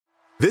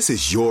This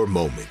is your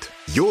moment,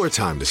 your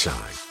time to shine,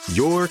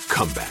 your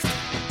comeback.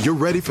 You're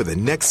ready for the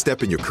next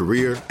step in your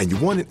career, and you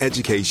want an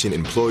education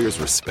employers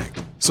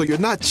respect. So you're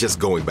not just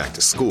going back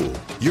to school,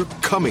 you're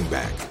coming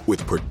back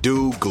with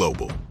Purdue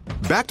Global.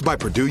 Backed by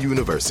Purdue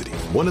University,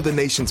 one of the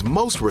nation's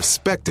most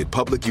respected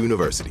public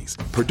universities,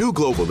 Purdue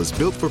Global is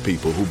built for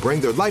people who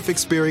bring their life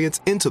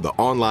experience into the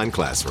online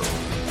classroom.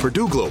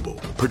 Purdue Global,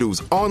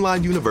 Purdue's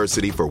online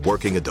university for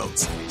working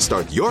adults.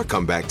 Start your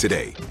comeback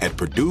today at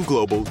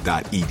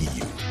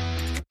purdueglobal.edu.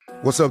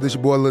 What's up, this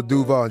your boy Lil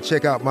Duval, and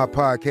check out my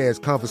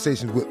podcast,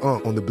 Conversations with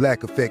Unc, on the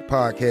Black Effect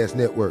Podcast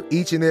Network.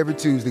 Each and every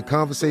Tuesday,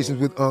 Conversations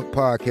with Unc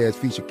podcast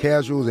feature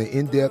casual and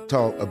in-depth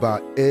talk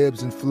about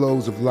ebbs and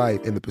flows of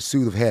life and the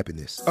pursuit of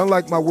happiness.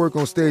 Unlike my work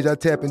on stage, I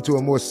tap into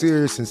a more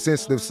serious and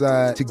sensitive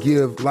side to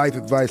give life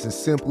advice and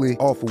simply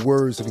offer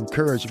words of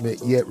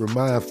encouragement, yet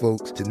remind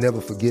folks to never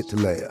forget to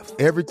laugh.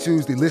 Every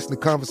Tuesday, listen to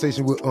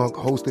Conversation with Unc,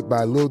 hosted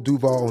by Lil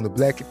Duval on the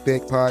Black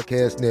Effect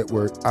Podcast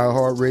Network,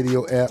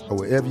 iHeartRadio app, or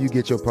wherever you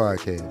get your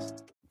podcasts.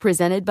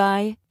 Presented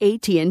by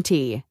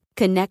AT&T.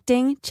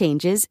 Connecting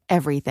changes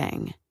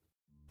everything.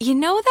 You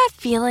know that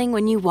feeling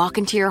when you walk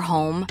into your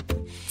home,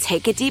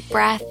 take a deep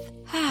breath,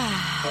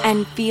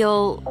 and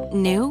feel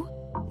new?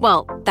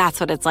 Well,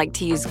 that's what it's like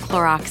to use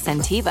Clorox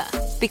Scentiva.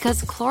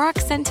 Because Clorox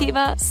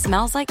Scentiva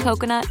smells like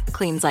coconut,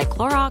 cleans like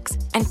Clorox,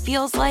 and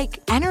feels like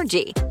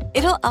energy.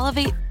 It'll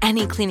elevate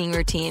any cleaning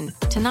routine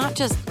to not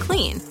just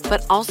clean,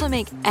 but also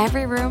make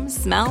every room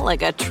smell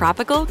like a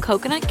tropical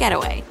coconut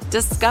getaway.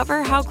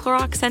 Discover how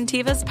Clorox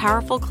Scentiva's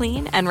powerful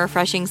clean and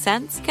refreshing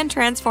scents can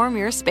transform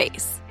your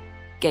space.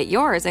 Get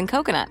yours in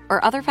coconut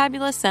or other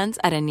fabulous scents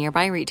at a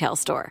nearby retail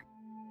store.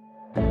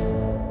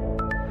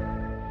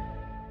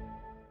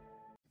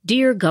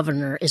 Dear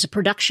Governor is a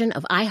production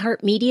of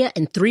iHeartMedia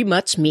and Three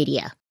Mutts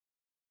Media.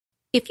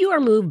 If you are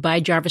moved by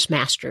Jarvis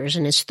Masters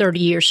and his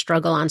 30-year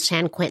struggle on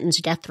San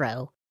Quentin's death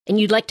row, and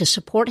you'd like to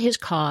support his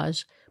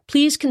cause,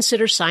 please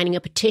consider signing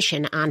a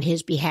petition on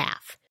his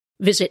behalf.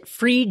 Visit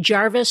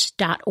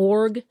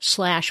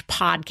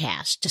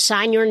freejarvis.org/podcast to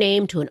sign your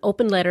name to an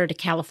open letter to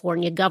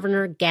California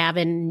Governor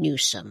Gavin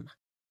Newsom.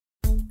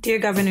 Dear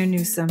Governor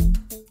Newsom.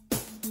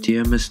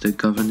 Dear Mr.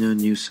 Governor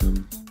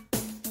Newsom.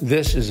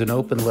 This is an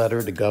open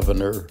letter to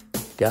Governor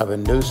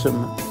Gavin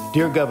Newsom.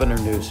 Dear Governor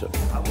Newsom.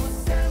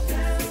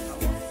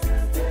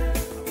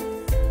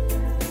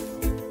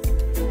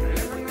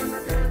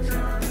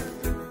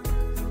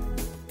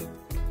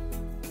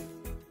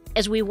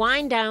 As we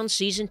wind down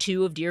Season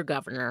 2 of Dear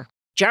Governor,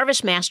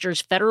 Jarvis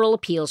Masters' federal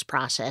appeals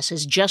process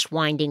is just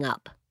winding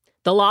up.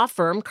 The law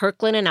firm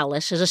Kirkland &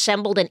 Ellis has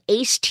assembled an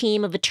ace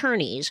team of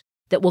attorneys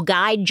that will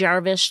guide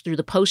Jarvis through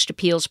the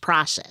post-appeals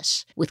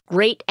process, with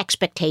great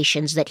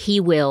expectations that he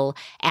will,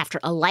 after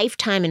a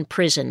lifetime in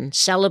prison,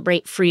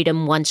 celebrate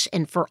freedom once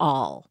and for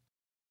all.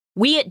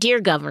 We at Dear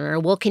Governor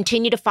will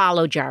continue to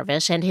follow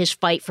Jarvis and his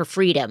fight for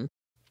freedom.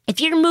 If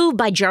you're moved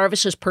by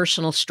Jarvis's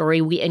personal story,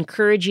 we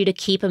encourage you to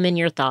keep him in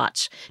your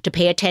thoughts, to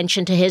pay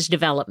attention to his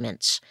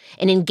developments.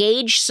 An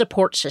engaged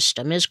support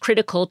system is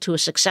critical to a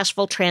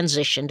successful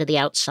transition to the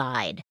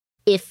outside,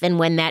 if and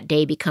when that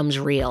day becomes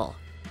real.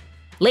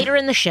 Later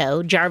in the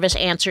show, Jarvis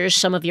answers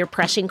some of your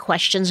pressing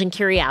questions and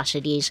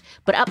curiosities,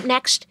 but up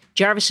next,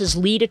 Jarvis's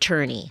lead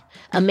attorney,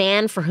 a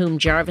man for whom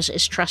Jarvis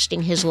is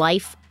trusting his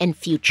life and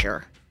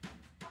future.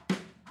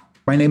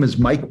 My name is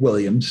Mike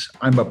Williams.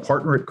 I'm a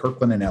partner at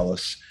Kirkland &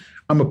 Ellis.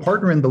 I'm a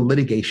partner in the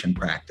litigation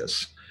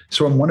practice.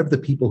 So I'm one of the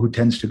people who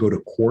tends to go to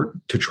court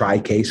to try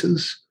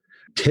cases.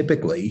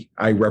 Typically,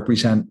 I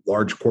represent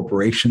large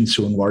corporations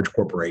suing large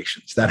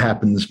corporations. That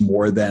happens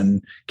more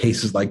than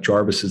cases like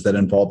Jarvis's that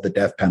involve the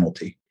death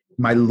penalty.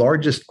 My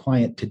largest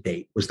client to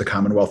date was the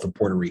Commonwealth of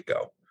Puerto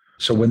Rico.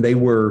 So when they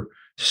were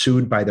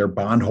sued by their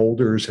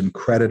bondholders and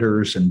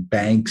creditors and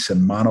banks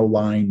and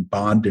monoline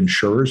bond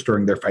insurers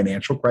during their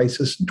financial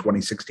crisis in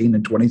 2016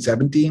 and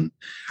 2017,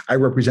 I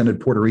represented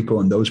Puerto Rico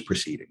in those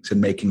proceedings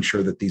and making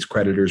sure that these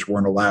creditors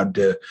weren't allowed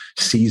to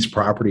seize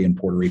property in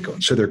Puerto Rico.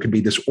 And so there could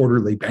be this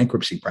orderly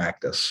bankruptcy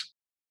practice.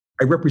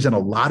 I represent a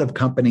lot of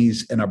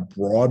companies in a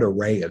broad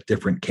array of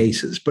different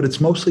cases, but it's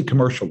mostly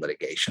commercial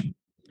litigation.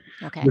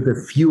 Okay. With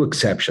a few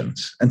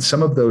exceptions. And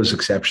some of those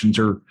exceptions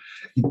are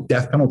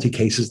death penalty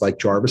cases like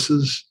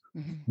Jarvis's.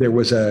 Mm-hmm. There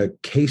was a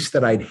case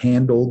that I'd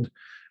handled.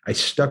 I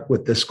stuck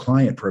with this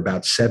client for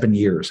about 7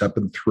 years, up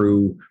and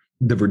through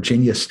the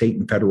Virginia state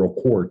and federal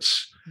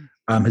courts.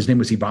 His name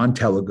was Ivan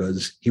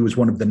Teleguz. He was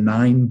one of the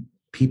 9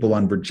 people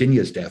on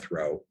Virginia's death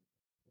row.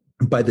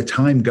 By the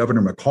time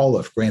Governor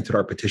McAuliffe granted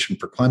our petition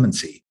for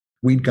clemency,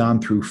 we'd gone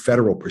through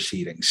federal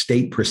proceedings,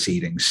 state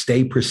proceedings,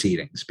 state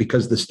proceedings,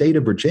 because the state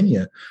of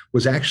Virginia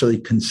was actually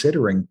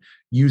considering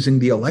using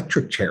the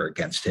electric chair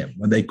against him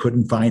when they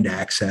couldn't find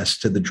access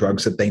to the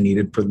drugs that they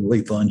needed for the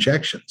lethal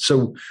injection.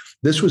 So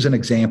this was an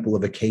example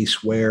of a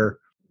case where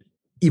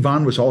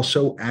Ivan was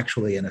also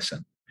actually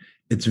innocent.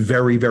 It's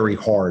very, very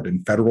hard in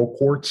federal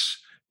courts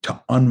to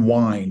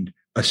unwind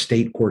a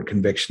state court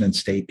conviction and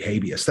state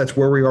habeas. That's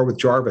where we are with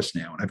Jarvis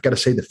now. And I've got to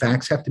say the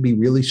facts have to be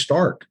really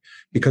stark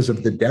because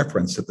of the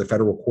deference that the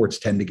federal courts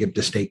tend to give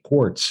to state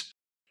courts.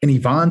 In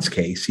Yvonne's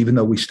case, even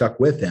though we stuck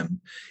with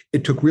him,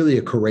 it took really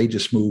a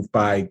courageous move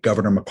by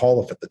Governor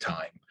McAuliffe at the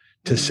time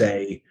to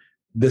say,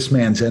 this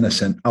man's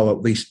innocent, I'll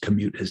at least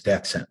commute his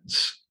death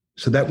sentence.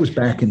 So that was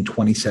back in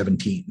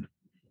 2017.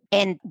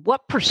 And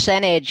what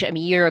percentage, I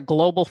mean, you're a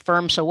global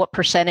firm, so what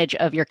percentage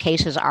of your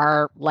cases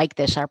are like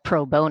this, are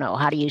pro bono?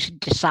 How do you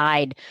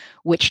decide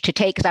which to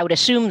take? Because I would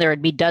assume there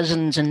would be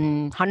dozens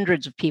and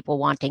hundreds of people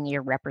wanting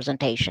your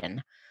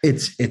representation.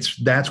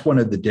 That's one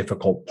of the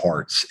difficult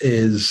parts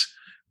is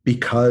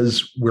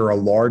because we're a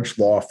large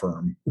law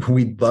firm,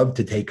 we'd love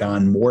to take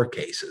on more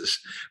cases.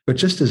 But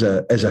just as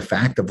a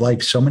fact of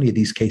life, so many of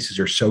these cases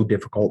are so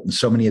difficult. And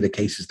so many of the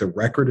cases, the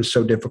record is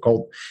so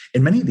difficult.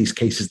 In many of these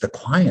cases, the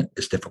client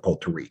is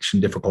difficult to reach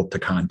and difficult to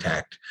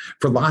contact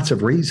for lots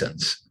of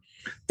reasons.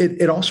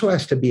 It also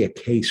has to be a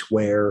case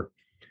where,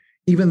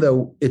 even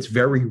though it's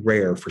very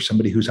rare for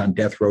somebody who's on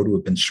death row to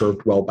have been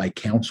served well by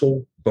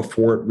counsel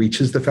before it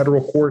reaches the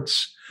federal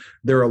courts,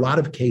 there are a lot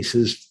of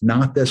cases,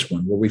 not this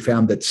one, where we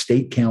found that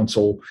state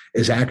counsel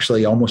is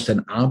actually almost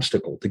an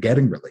obstacle to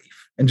getting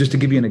relief. And just to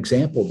give you an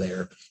example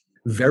there,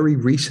 very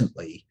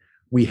recently,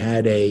 we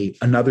had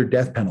another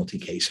death penalty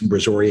case in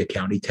Brazoria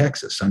County,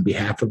 Texas, on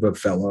behalf of a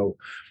fellow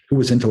who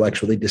was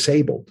intellectually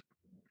disabled.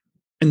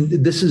 And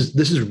this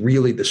is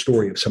really the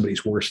story of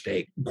somebody's worst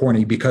day,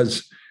 Corny,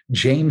 because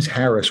James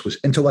Harris was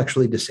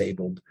intellectually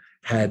disabled,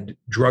 had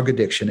drug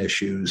addiction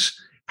issues,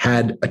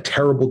 had a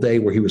terrible day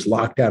where he was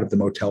locked out of the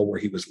motel where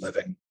he was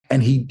living.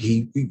 And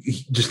he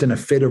just in a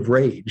fit of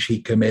rage, he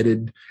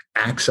committed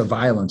acts of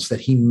violence that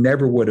he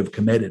never would have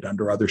committed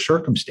under other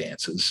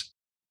circumstances.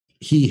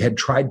 He had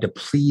tried to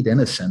plead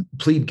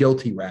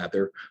guilty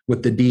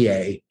with the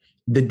DA.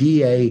 The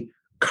DA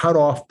cut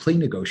off plea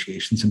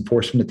negotiations and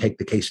forced him to take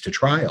the case to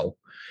trial.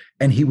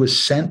 And he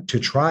was sent to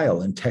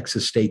trial in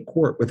Texas state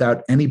court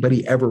without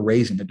anybody ever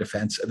raising a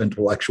defense of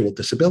intellectual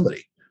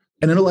disability.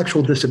 An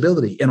intellectual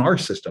disability in our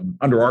system,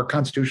 under our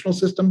constitutional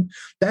system,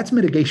 that's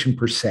mitigation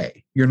per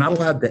se. You're not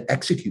allowed to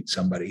execute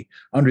somebody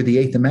under the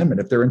Eighth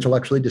Amendment if they're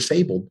intellectually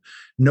disabled.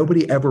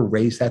 Nobody ever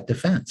raised that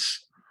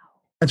defense.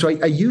 And so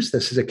I use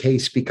this as a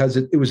case because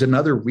it was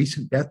another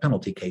recent death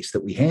penalty case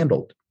that we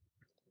handled.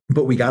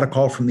 But we got a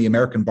call from the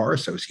American Bar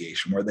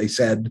Association where they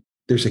said,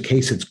 there's a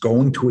case that's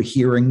going to a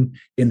hearing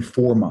in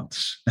 4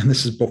 months. And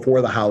this is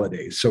before the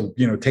holidays. So,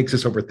 it takes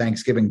us over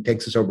Thanksgiving,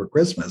 takes us over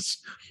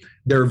Christmas.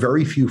 There are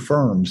very few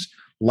firms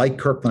like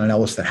Kirkland &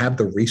 Ellis that have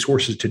the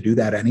resources to do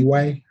that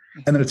anyway.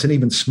 And then it's an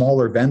even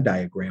smaller Venn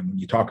diagram when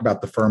you talk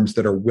about the firms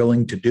that are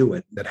willing to do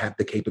it, that have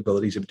the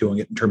capabilities of doing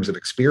it in terms of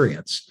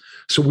experience.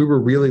 So we were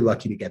really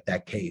lucky to get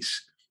that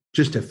case.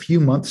 Just a few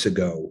months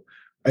ago,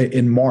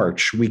 in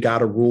March, we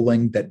got a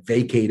ruling that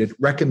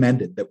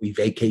recommended that we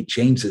vacate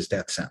James's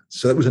death sentence.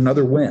 So that was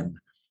another win.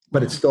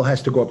 But it still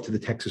has to go up to the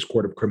Texas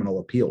Court of Criminal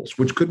Appeals,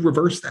 which could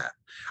reverse that.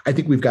 I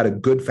think we've got a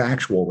good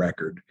factual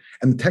record.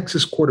 And the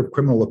Texas Court of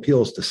Criminal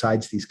Appeals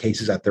decides these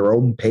cases at their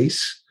own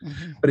pace.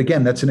 Mm-hmm. But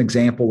again, that's an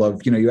example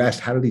of, you asked,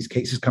 how do these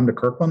cases come to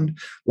Kirkland?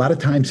 A lot of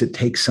times it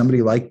takes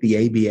somebody like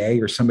the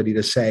ABA or somebody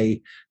to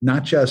say,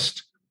 not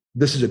just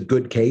this is a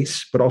good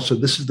case, but also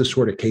this is the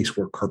sort of case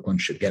where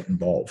Kirkland should get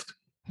involved.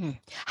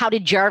 How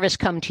did Jarvis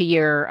come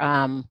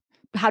to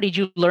how did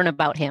you learn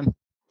about him?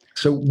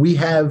 So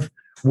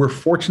we're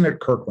fortunate at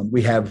Kirkland.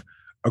 We have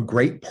a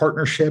great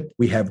partnership.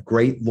 We have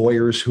great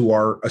lawyers who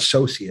are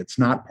associates,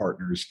 not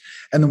partners.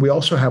 And then we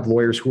also have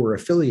lawyers who are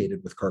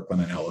affiliated with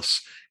Kirkland & Ellis.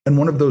 And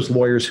one of those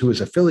lawyers who is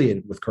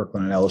affiliated with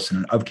Kirkland & Ellis in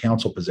an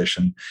of-counsel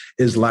position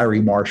is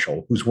Larry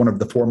Marshall, who's one of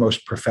the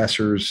foremost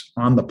professors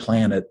on the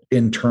planet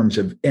in terms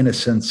of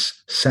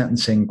innocence,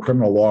 sentencing,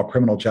 criminal law,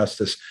 criminal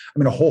justice. I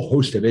mean, a whole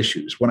host of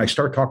issues. When I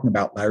start talking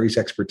about Larry's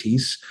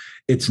expertise,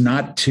 it's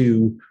not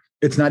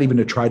even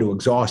to try to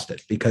exhaust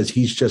it, because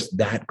he's just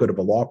that good of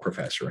a law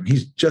professor. And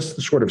he's just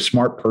the sort of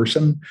smart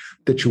person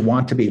that you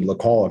want to be able to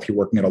call if you're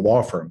working at a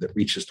law firm that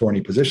reaches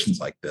thorny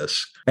positions like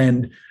this.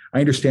 And I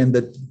understand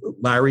that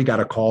Larry got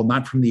a call,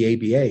 not from the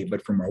ABA,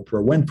 but from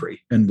Oprah Winfrey.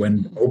 And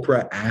when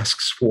Oprah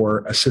asks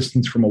for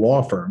assistance from a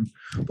law firm,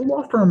 the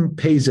law firm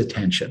pays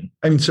attention.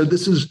 I mean, so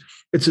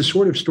it's a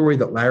sort of story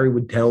that Larry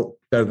would tell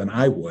better than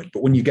I would.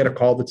 But when you get a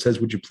call that says,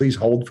 would you please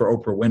hold for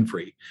Oprah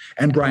Winfrey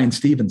and Brian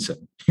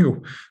Stevenson,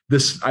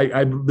 this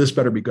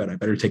better be good. I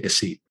better take a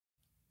seat.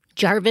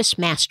 Jarvis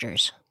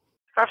Masters.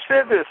 I've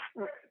said this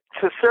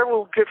to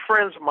several good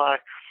friends of mine.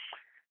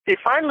 If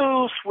I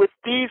lose with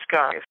these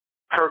guys,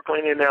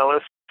 Kirkland &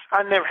 Ellis,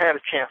 I never had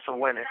a chance of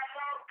winning,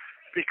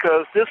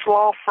 because this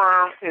law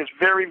firm is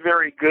very,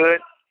 very good.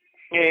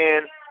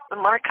 And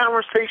my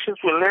conversations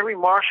with Larry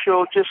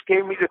Marshall just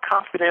gave me the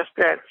confidence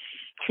that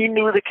he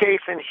knew the case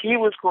and he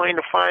was going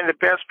to find the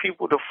best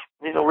people to,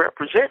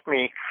 represent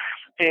me.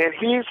 And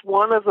he's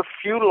one of the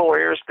few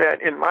lawyers that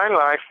in my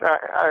life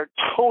I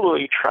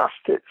totally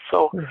trusted.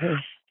 So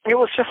It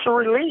was just a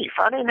relief.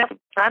 I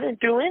didn't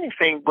do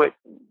anything but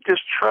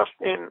just trust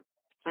in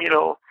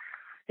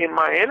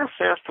my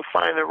innocence to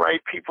find the right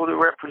people to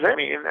represent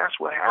me, and that's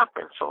what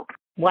happened. So,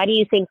 why do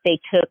you think they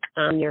took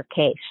on your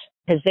case?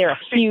 Because they're a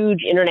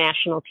huge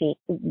international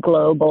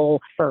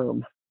global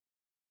firm.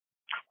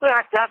 But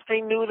I thought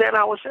they knew that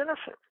I was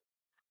innocent.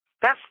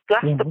 That's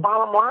the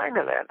bottom line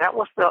of that. That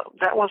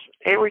was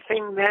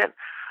everything that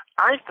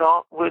I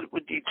thought would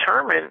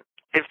determine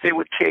if they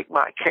would take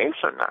my case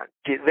or not.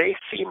 Did they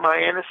see my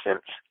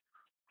innocence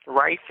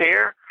right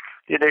there?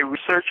 Did they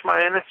research my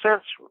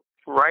innocence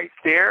right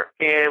there?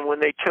 And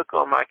when they took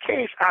on my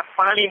case, I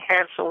finally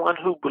had someone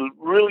who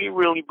really,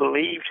 really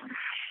believed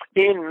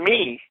in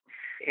me.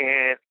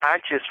 And I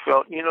just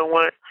felt, you know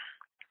what?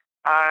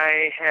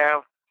 I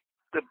have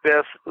the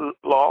best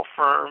law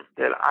firm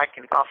that I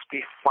can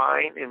possibly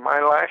find in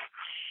my life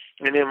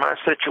and in my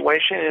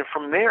situation. And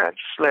from there, I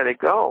just let it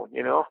go.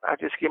 I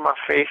just give my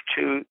faith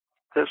to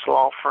this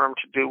law firm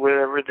to do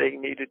whatever they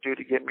need to do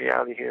to get me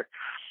out of here.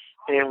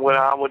 And what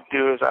I would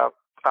do is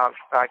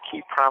I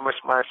keep promise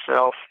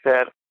myself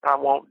that I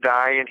won't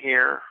die in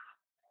here,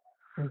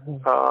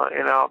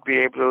 and I'll be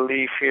able to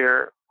leave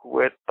here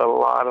with a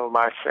lot of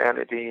my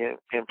sanity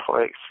in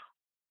place.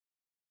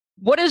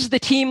 What does the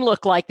team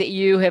look like that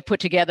you have put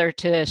together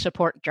to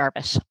support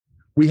Jarvis?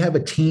 We have a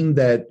team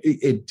that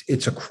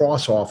it's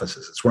across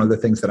offices. It's one of the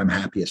things that I'm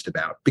happiest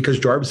about. Because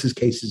Jarvis's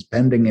case is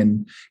pending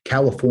in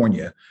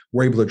California,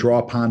 we're able to draw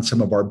upon some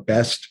of our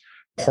best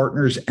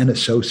partners and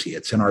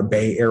associates in our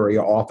Bay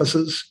Area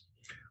offices.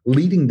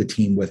 Leading the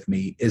team with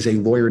me is a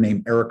lawyer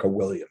named Erica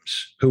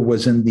Williams, who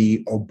was in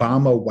the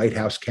Obama White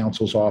House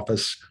counsel's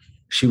office.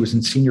 She was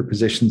in senior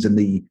positions in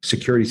the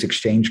Securities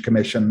Exchange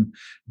Commission.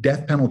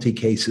 Death penalty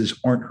cases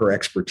aren't her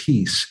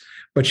expertise,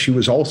 but she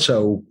was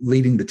also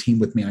leading the team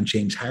with me on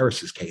James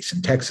Harris's case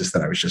in Texas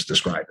that I was just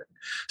describing.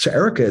 So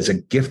Erica is a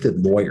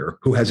gifted lawyer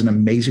who has an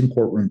amazing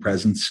courtroom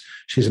presence.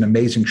 She has an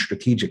amazing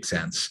strategic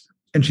sense.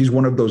 And she's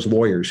one of those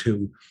lawyers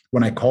who,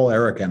 when I call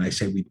Erica and I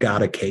say, we've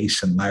got a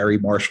case, and Larry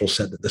Marshall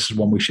said that this is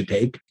one we should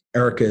take,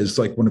 Erica is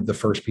like one of the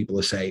first people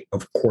to say,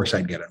 of course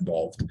I'd get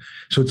involved.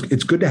 So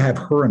it's good to have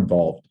her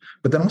involved,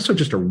 but then also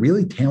just a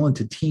really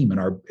talented team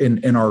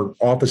in our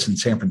office in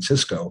San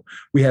Francisco.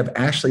 We have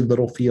Ashley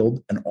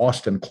Littlefield and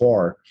Austin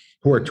Clark,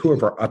 who are two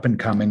of our up and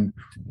coming,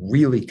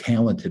 really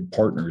talented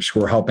partners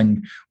who are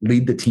helping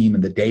lead the team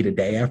in the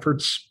day-to-day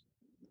efforts.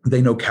 They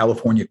know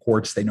California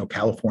courts. They know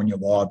California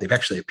law. They've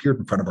actually appeared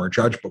in front of our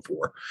judge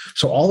before.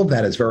 So all of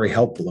that is very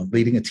helpful in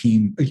leading a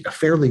team, a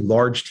fairly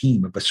large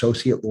team of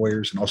associate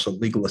lawyers and also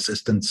legal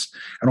assistants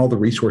and all the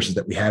resources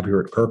that we have here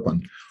at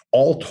Kirkland.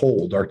 All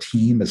told, our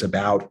team is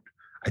I'd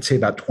say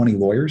about 20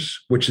 lawyers,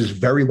 which is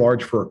very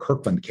large for a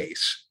Kirkland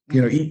case.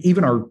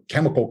 Even our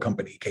chemical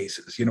company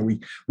cases,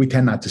 we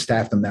tend not to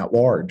staff them that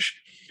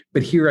large.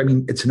 But here,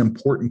 it's an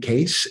important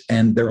case,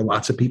 and there are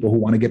lots of people who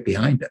want to get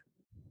behind it.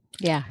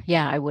 Yeah,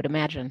 I would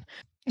imagine.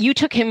 You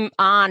took him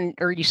on,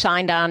 or you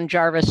signed on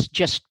Jarvis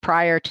just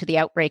prior to the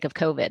outbreak of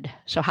COVID.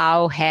 So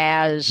how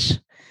has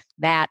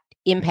that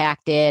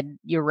impacted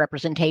your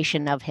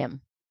representation of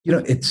him?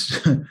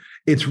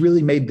 It's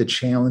really made the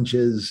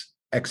challenges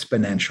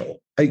exponential.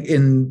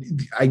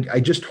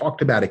 I just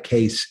talked about a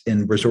case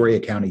in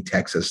Brazoria County,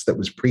 Texas, that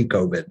was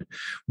pre-COVID,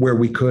 where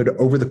we could,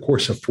 over the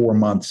course of 4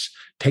 months,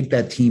 take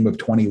that team of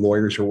 20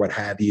 lawyers or what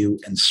have you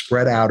and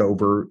spread out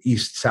over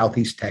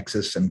Southeast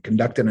Texas and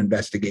conduct an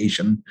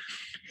investigation.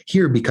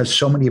 Here, because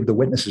so many of the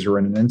witnesses are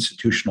in an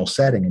institutional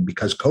setting, and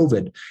because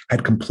COVID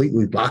had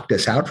completely locked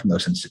us out from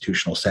those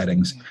institutional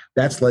settings,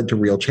 that's led to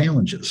real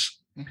challenges.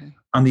 Mm-hmm.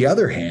 On the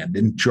other hand,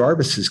 in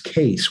Jarvis's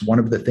case, one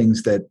of the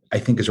things that I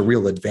think is a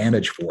real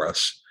advantage for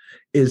us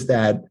is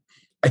that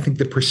I think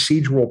the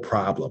procedural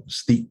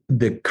problems, the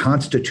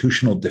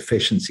constitutional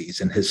deficiencies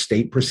in his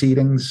state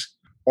proceedings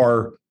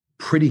are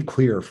pretty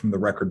clear from the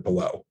record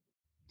below.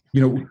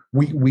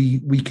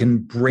 We can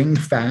bring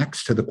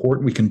facts to the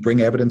court. We can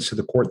bring evidence to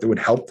the court that would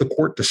help the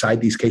court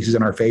decide these cases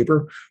in our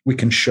favor. We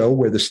can show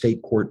where the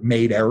state court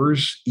made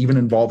errors, even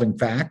involving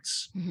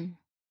facts. Mm-hmm.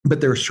 But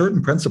there are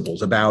certain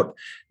principles about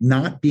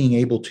not being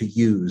able to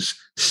use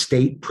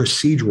state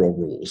procedural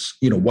rules,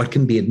 what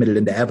can be admitted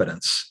into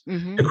evidence,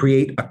 to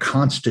create a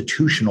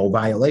constitutional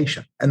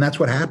violation. And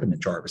that's what happened in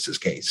Jarvis's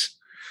case.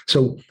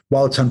 So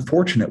while it's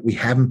unfortunate we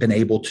haven't been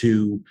able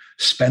to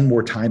spend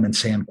more time in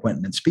San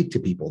Quentin and speak to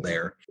people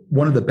there,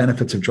 one of the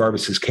benefits of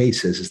Jarvis's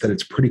case is that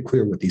it's pretty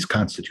clear what these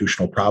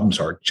constitutional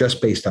problems are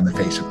just based on the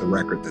face of the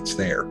record that's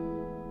there.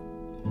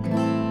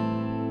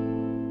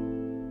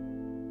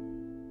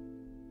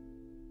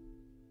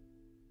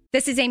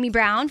 This is Amy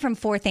Brown from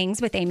 4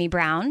 Things with Amy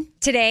Brown.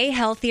 Today,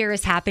 Healthier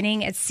is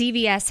happening at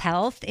CVS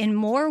Health in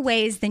more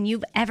ways than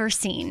you've ever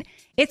seen.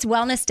 It's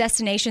wellness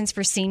destinations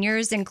for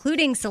seniors,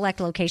 including select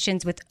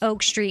locations with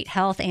Oak Street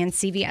Health and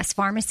CVS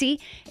Pharmacy.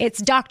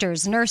 It's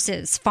doctors,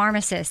 nurses,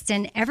 pharmacists,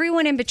 and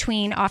everyone in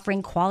between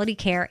offering quality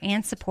care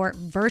and support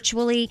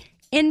virtually,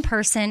 in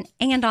person,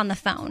 and on the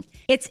phone.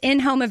 It's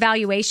in-home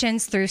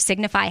evaluations through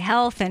Signify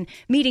Health and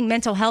meeting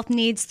mental health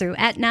needs through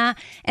Aetna.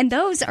 And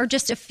those are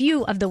just a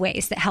few of the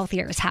ways that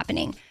Healthier is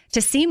happening.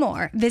 To see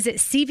more, visit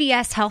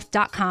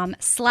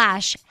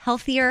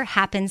cvshealth.com/healthier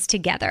happens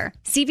together.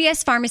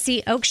 CVS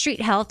Pharmacy, Oak Street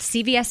Health,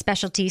 CVS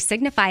Specialty,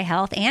 Signify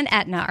Health, and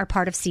Aetna are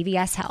part of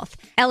CVS Health.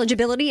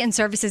 Eligibility and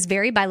services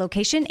vary by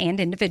location and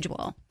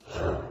individual.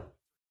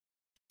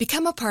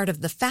 Become a part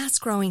of the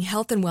fast-growing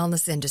health and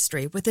wellness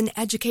industry with an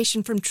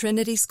education from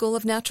Trinity School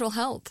of Natural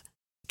Health.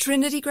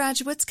 Trinity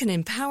graduates can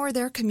empower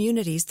their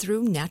communities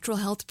through natural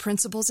health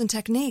principles and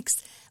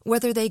techniques,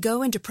 whether they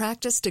go into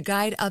practice to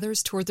guide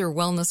others toward their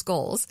wellness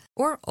goals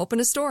or open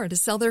a store to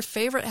sell their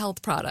favorite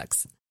health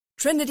products.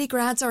 Trinity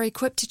grads are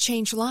equipped to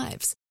change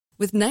lives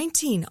with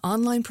 19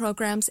 online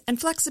programs and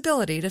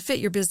flexibility to fit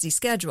your busy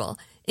schedule,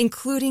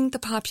 including the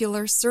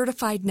popular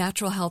Certified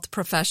Natural Health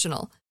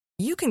Professional.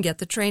 You can get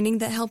the training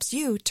that helps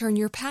you turn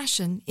your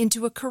passion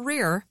into a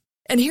career.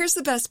 And here's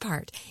the best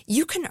part.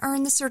 You can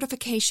earn the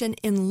certification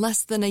in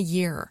less than a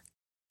year.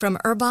 From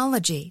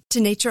herbology to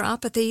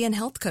naturopathy and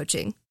health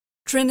coaching,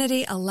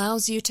 Trinity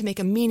allows you to make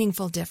a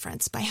meaningful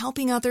difference by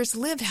helping others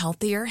live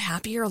healthier,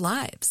 happier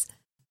lives.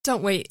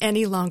 Don't wait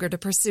any longer to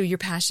pursue your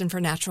passion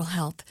for natural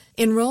health.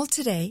 Enroll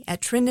today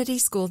at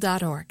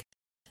trinityschool.org.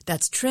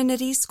 That's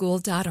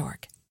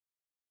trinityschool.org.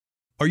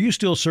 Are you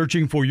still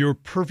searching for your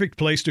perfect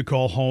place to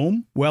call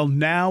home? Well,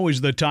 now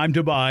is the time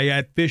to buy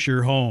at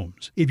Fisher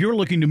Homes. If you're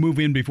looking to move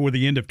in before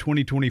the end of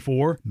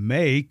 2024,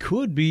 May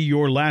could be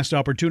your last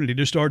opportunity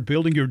to start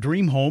building your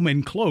dream home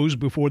and close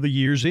before the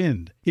year's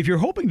end. If you're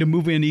hoping to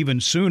move in even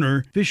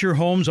sooner, Fisher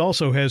Homes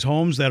also has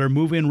homes that are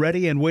move-in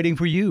ready and waiting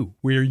for you,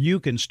 where you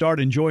can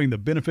start enjoying the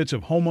benefits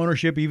of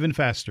homeownership even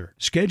faster.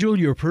 Schedule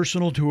your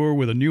personal tour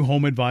with a new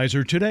home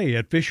advisor today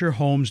at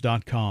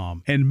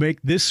FisherHomes.com and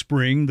make this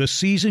spring the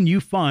season you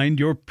find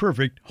your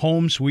perfect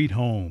home sweet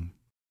home.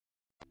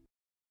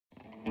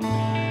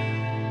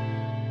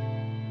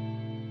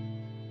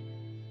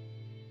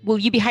 Will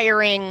you be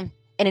hiring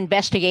an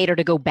investigator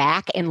to go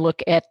back and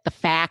look at the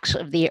facts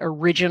of the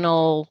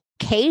original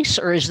case,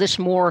 or is this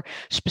more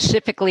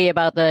specifically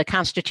about the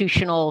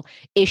constitutional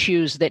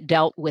issues that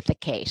dealt with the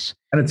case?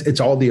 And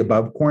it's all the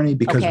above, Corny,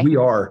 because we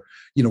are,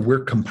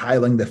 we're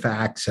compiling the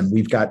facts and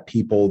we've got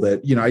people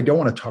that, I don't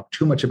want to talk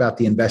too much about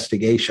the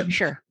investigation.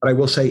 Sure. But I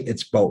will say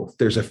it's both.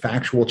 There's a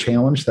factual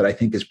challenge that I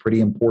think is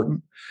pretty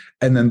important.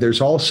 And then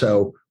there's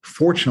also,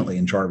 fortunately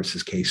in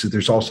Jarvis's case,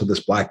 there's also this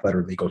black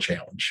letter legal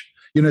challenge.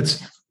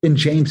 It's in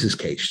James's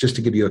case, just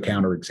to give you a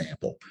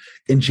counterexample.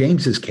 In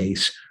James's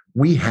case,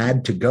 we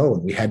had to go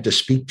and we had to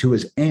speak to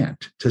his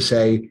aunt to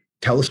say,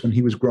 tell us when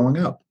he was growing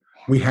up.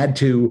 We had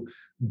to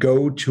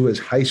go to his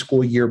high school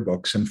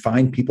yearbooks and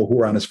find people who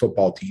were on his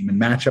football team and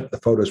match up the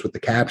photos with the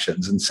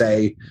captions and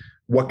say,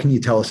 what can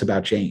you tell us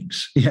about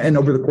James? And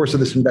over the course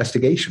of this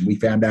investigation, we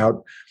found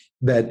out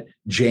that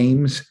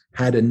James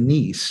had a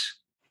niece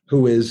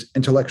who is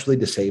intellectually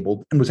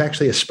disabled and was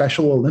actually a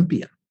Special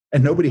Olympian.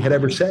 And nobody had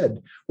ever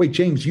said, wait,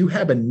 James, you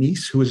have a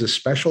niece who is a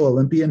Special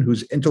Olympian,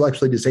 who's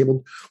intellectually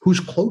disabled, who's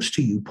close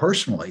to you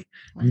personally.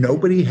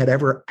 Nobody had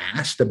ever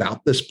asked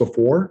about this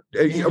before.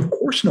 Of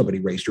course, nobody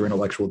raised your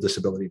intellectual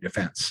disability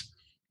defense.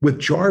 With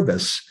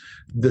Jarvis,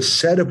 the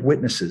set of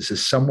witnesses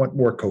is somewhat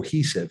more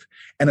cohesive,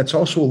 and it's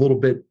also a little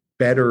bit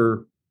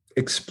better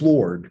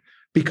explored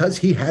because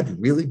he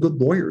had really good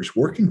lawyers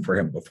working for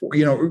him before,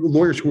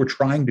 lawyers who were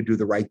trying to do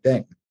the right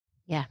thing.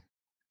 Yeah.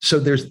 So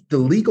there's the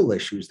legal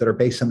issues that are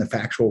based on the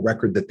factual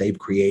record that they've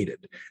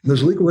created. And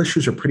those legal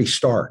issues are pretty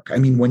stark. I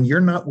mean, when you're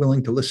not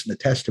willing to listen to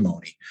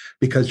testimony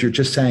because you're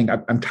just saying,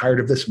 I'm tired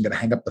of this, I'm going to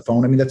hang up the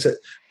phone. I mean, that's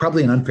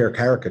probably an unfair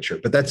caricature,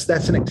 but that's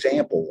an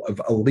example of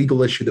a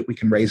legal issue that we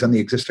can raise on the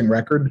existing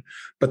record.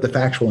 But the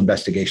factual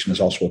investigation is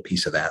also a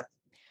piece of that.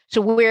 So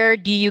where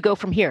do you go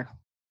from here?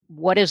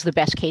 What is the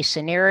best case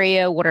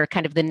scenario? What are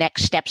kind of the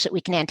next steps that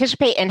we can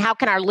anticipate? And how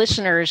can our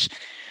listeners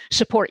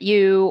support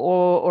you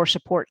or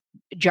support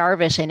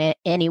Jarvis in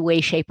any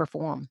way, shape, or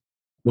form?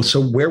 Well,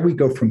 so where we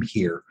go from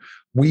here,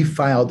 we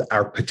filed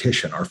our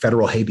petition, our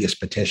federal habeas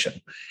petition.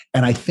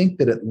 And I think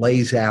that it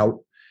lays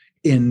out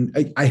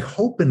I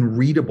hope in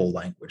readable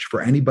language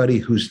for anybody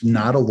who's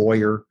not a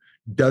lawyer,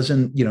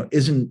 isn't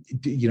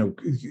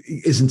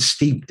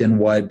steeped in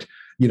what,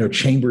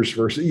 Chambers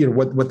versus,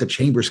 what the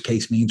Chambers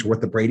case means or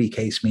what the Brady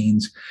case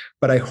means.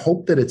 But I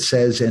hope that it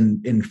says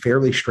in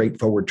fairly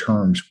straightforward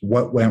terms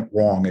what went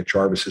wrong at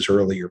Jarvis's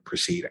earlier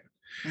proceeding.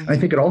 Mm-hmm. And I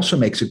think it also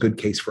makes a good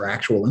case for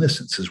actual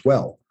innocence as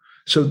well.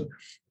 So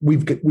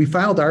we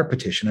filed our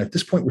petition. At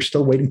this point, we're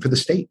still waiting for the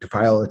state to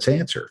file its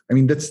answer. I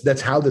mean,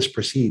 that's how this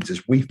proceeds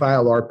is we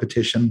file our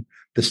petition,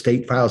 the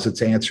state files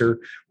its answer.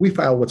 We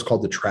file what's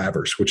called the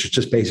traverse, which is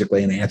just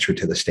basically an answer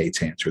to the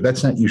state's answer.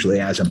 That's not usually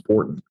as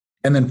important.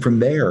 And then from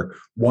there,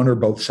 one or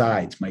both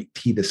sides might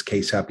tee this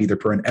case up either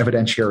for an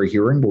evidentiary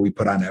hearing where we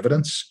put on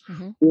evidence,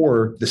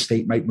 or the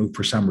state might move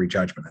for summary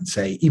judgment and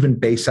say, even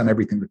based on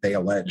everything that they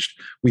alleged,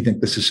 we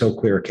think this is so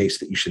clear a case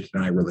that you should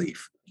deny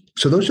relief.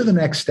 So those are the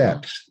next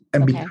steps.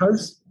 And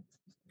because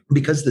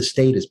the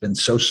state has been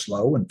so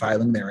slow in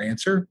filing their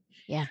answer,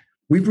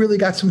 we've really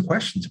got some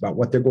questions about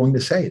what they're going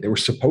to say. They were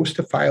supposed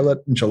to file it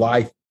on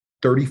July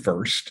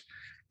 31st,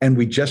 and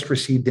we just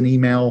received an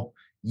email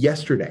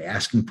yesterday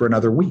asking for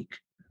another week.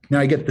 Now,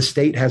 I get the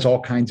state has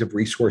all kinds of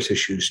resource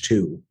issues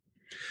too,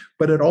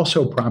 but it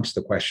also prompts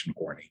the question,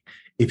 Corny,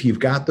 if you've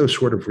got those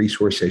sort of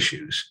resource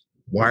issues,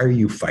 why are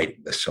you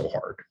fighting this so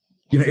hard?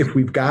 If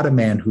we've got a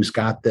man who's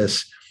got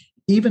this,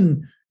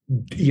 even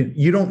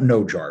you don't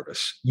know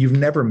Jarvis. You've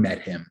never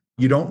met him.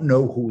 You don't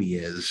know who he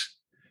is.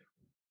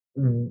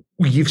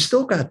 You've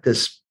still got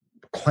this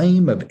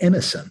claim of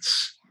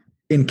innocence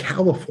in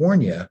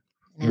California.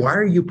 Why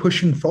are you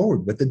pushing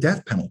forward with the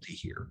death penalty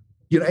here?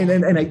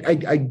 And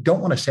I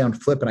don't want to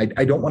sound flippant.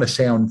 I don't want to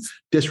sound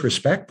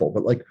disrespectful,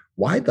 but like,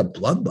 why the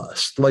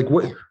bloodlust? Like,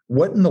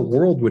 what in the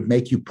world would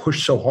make you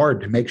push so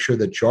hard to make sure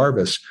that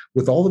Jarvis,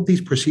 with all of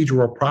these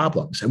procedural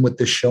problems and with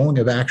the showing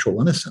of actual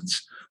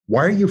innocence,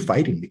 why are you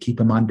fighting to keep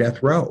him on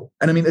death row?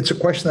 And I mean, it's a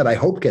question that I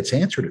hope gets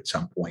answered at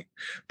some point.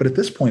 But at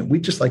this point,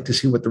 we'd just like to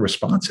see what the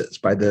response is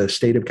by the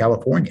state of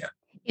California.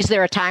 Is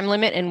there a time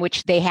limit in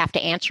which they have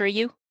to answer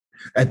you?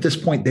 At this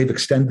point, they've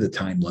extended the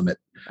time limit.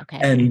 Okay.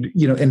 And,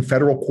 in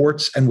federal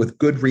courts, and with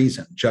good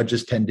reason,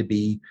 judges tend to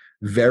be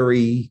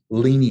very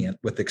lenient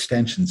with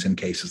extensions in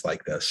cases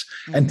like this.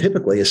 Mm-hmm. And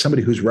typically, as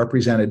somebody who's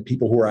represented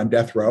people who are on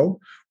death row,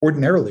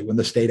 ordinarily, when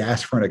the state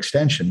asks for an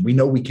extension, we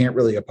know we can't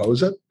really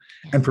oppose it.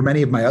 And for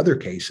many of my other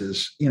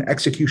cases,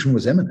 execution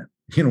was imminent.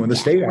 When the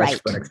state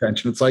asks for an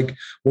extension, it's like,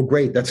 well,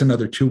 great, that's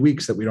another 2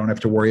 weeks that we don't have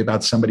to worry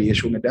about somebody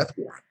issuing a death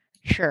warrant.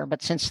 Sure.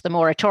 But since the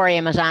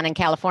moratorium is on in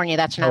California,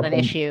 that's not an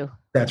issue.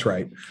 That's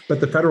right.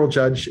 But the federal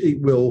judge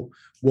will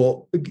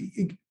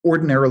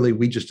ordinarily,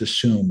 we just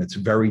assume it's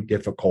very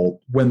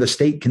difficult when the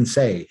state can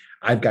say,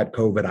 I've got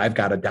COVID, I've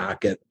got a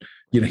docket,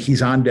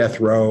 he's on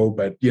death row,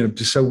 but,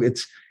 so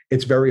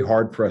it's very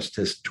hard for us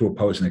to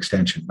oppose an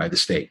extension by the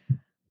state.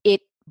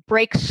 It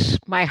breaks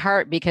my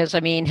heart because, I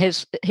mean,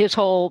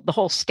 the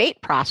whole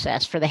state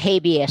process for the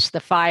habeas, the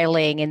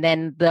filing, and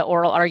then the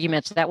oral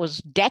arguments, that was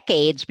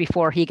decades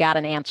before he got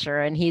an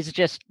answer. And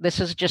this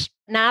is just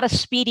not a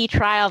speedy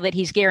trial that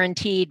he's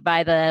guaranteed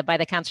by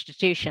the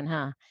Constitution,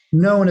 huh?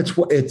 No, and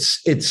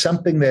it's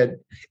something that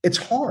it's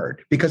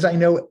hard because I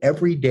know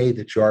every day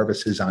that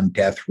Jarvis is on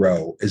death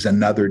row is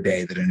another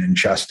day that an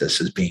injustice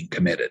is being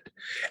committed.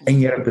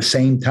 And yet at the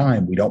same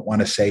time, we don't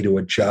want to say to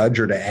a judge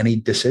or to any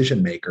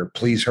decision maker,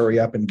 please hurry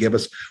up and give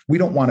us, we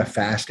don't want a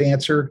fast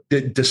answer.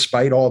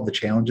 Despite all of the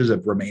challenges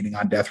of remaining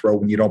on death row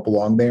when you don't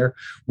belong there,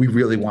 we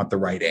really want the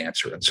right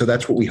answer. And so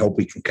that's what we hope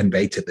we can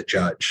convey to the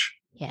judge.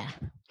 Yeah.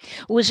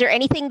 Was there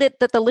anything that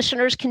the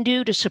listeners can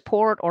do to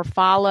support or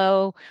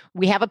follow?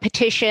 We have a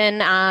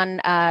petition on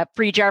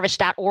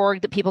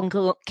freejarvis.org that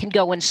people can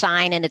go and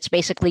sign, and it's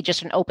basically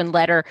just an open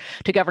letter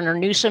to Governor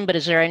Newsom. But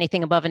is there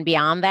anything above and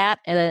beyond that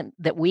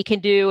that we can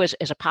do as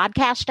a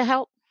podcast to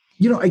help?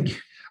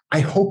 I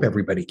hope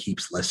everybody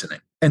keeps listening.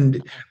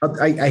 And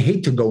I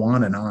hate to go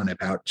on and on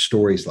about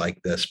stories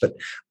like this, but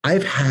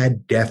I've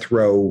had death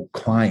row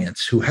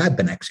clients who have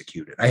been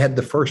executed. I had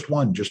the first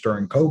one just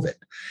during COVID.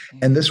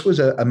 And this was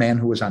a man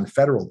who was on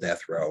federal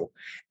death row.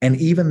 And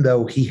even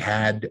though he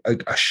had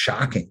a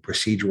shocking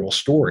procedural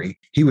story,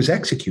 he was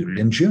executed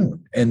in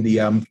June in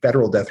the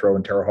federal death row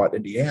in Terre Haute,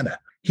 Indiana.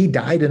 He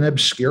died in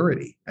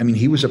obscurity. I mean,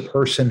 he was a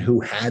person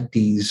who had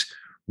these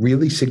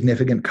really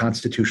significant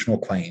constitutional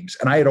claims.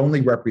 And I had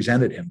only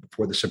represented him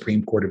before the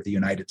Supreme Court of the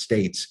United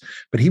States,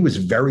 but he was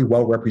very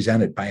well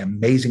represented by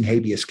amazing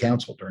habeas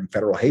counsel during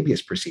federal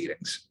habeas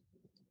proceedings.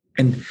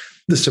 And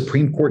the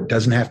Supreme Court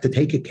doesn't have to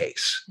take a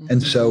case. Mm-hmm.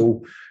 And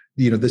so,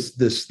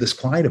 this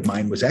client of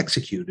mine was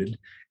executed,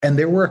 and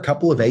there were a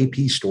couple of AP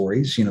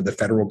stories. The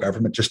federal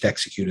government just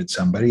executed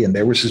somebody, and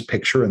there was his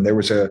picture, and there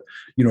was a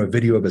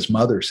video of his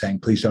mother saying,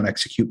 please don't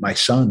execute my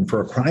son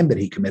for a crime that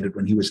he committed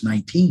when he was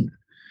 19.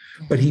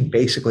 But he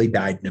basically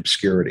died in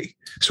obscurity.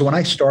 So when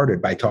I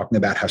started by talking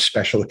about how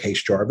special a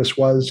case Jarvis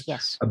was,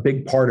 yes, a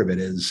big part of it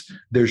is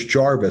there's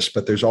Jarvis,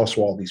 but there's also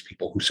all these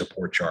people who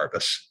support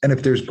Jarvis. And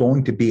if there's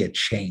going to be a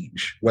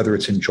change, whether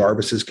it's in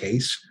Jarvis's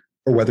case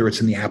or whether it's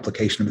in the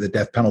application of the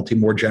death penalty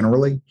more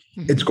generally,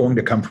 it's going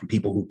to come from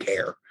people who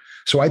care.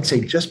 So I'd say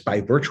just by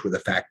virtue of the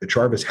fact that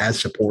Jarvis has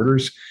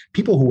supporters,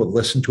 people who will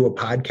listen to a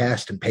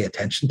podcast and pay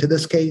attention to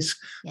this case,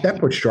 that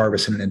puts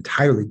Jarvis in an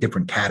entirely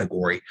different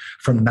category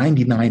from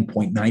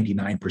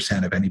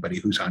 99.99% of anybody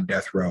who's on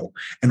death row,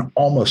 and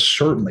almost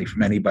certainly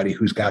from anybody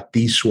who's got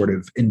these sort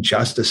of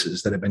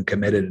injustices that have been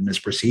committed in his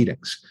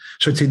proceedings.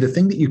 So I'd say the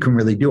thing that you can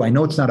really do, I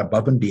know it's not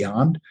above and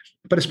beyond,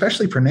 but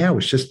especially for now,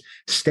 is just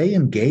stay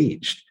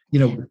engaged.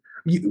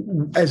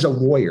 As a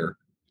lawyer,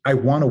 I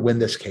want to win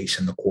this case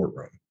in the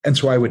courtroom. And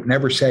so I would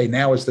never say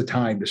now is the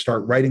time to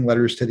start writing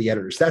letters to the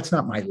editors. That's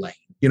not my lane.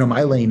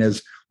 My lane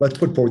is let's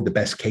put forward the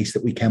best case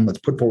that we can. Let's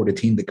put forward a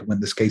team that can win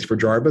this case for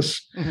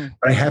Jarvis. Mm-hmm.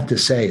 But I have to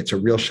say it's a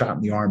real shot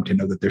in the arm to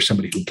know that there's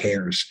somebody who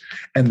cares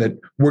and that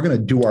we're going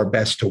to do our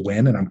best to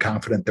win. And I'm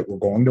confident that we're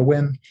going to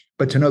win.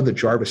 But to know that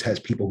Jarvis has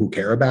people who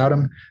care about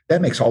him,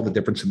 that makes all the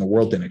difference in the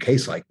world in a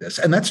case like this.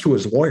 And that's to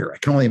his lawyer. I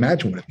can only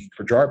imagine what it means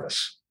for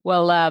Jarvis.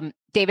 Well,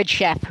 David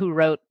Sheff, who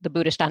wrote The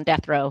Buddhist on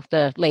Death Row,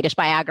 the latest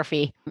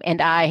biography,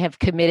 and I have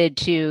committed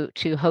to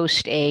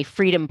host a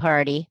freedom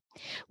party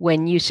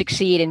when you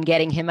succeed in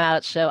getting him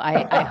out. So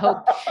I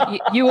hope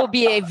you will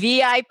be a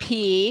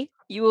VIP.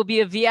 You will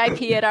be a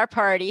VIP at our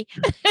party.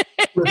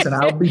 Listen,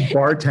 I'll be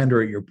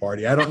bartender at your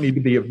party. I don't need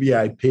to be a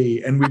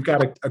VIP. And we've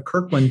got a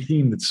Kirkland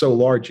team that's so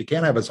large, you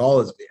can't have us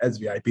all as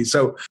VIP.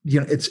 So,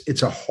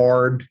 it's a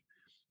hard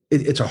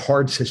it's a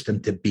hard system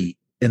to beat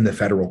in the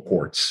federal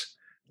courts.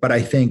 But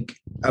I think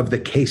of the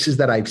cases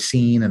that I've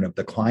seen and of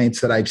the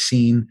clients that I've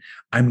seen,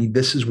 I mean,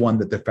 this is one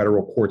that the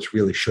federal courts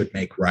really should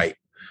make right.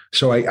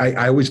 So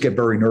I always get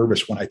very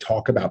nervous when I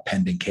talk about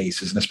pending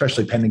cases, and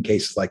especially pending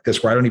cases like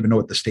this, where I don't even know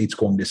what the state's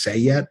going to say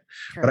yet.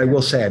 Sure. But I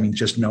will say, I mean,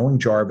 just knowing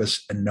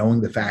Jarvis and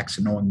knowing the facts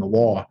and knowing the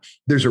law,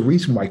 there's a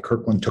reason why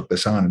Kirkland took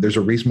this on. There's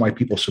a reason why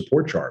people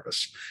support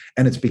Jarvis.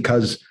 And it's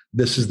because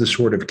this is the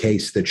sort of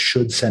case that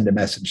should send a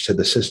message to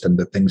the system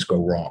that things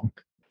go wrong.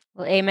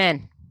 Well,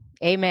 amen.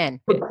 Amen.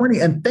 But Courtney,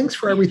 and thanks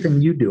for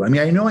everything you do. I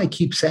mean, I know I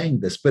keep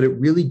saying this, but it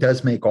really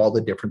does make all the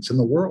difference in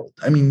the world.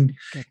 I mean,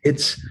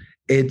 it's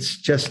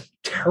just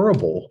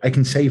terrible. I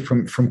can say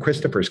from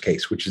Christopher's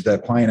case, which is the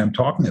client I'm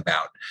talking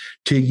about,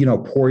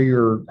 to, pour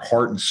your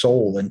heart and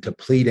soul into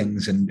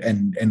pleadings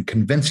and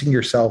convincing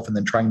yourself and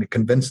then trying to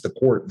convince the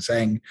court and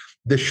saying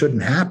this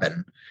shouldn't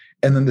happen.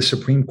 And then the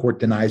Supreme Court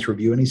denies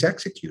review and he's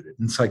executed.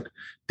 And it's like,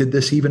 did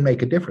this even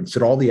make a difference?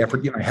 Did all the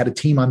effort, I had a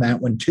team on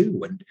that one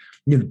too. And,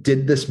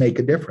 did this make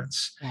a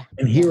difference? Yeah.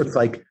 And here it's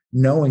like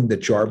knowing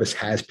that Jarvis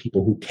has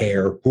people who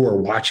care, who are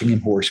watching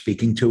him, who are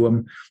speaking to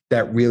him,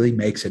 that really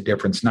makes a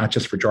difference, not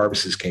just for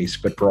Jarvis's case,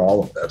 but for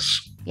all of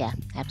this. Yeah,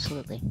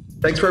 absolutely.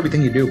 Thanks for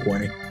everything you do,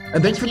 Courtney.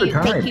 And thanks for the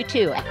time. Thank you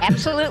too.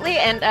 Absolutely.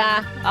 And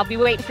I'll be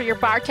waiting for your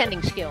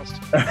bartending skills.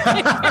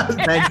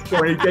 Thanks,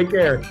 Courtney. Take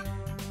care.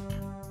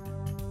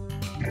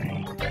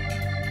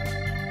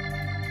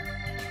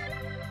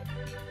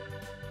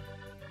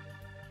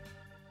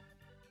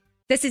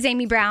 This is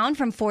Amy Brown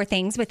from 4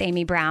 Things with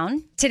Amy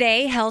Brown.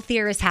 Today,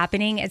 healthier is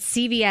happening at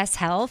CVS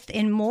Health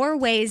in more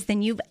ways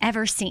than you've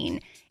ever seen.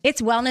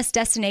 It's wellness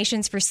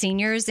destinations for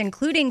seniors,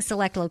 including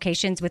select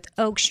locations with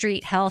Oak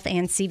Street Health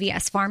and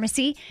CVS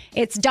Pharmacy.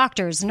 It's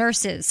doctors,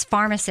 nurses,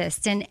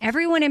 pharmacists, and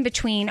everyone in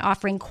between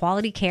offering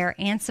quality care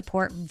and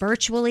support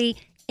virtually,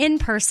 in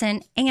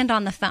person, and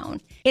on the phone.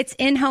 It's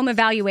in-home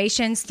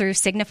evaluations through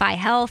Signify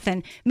Health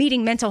and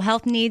meeting mental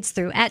health needs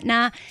through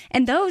Aetna.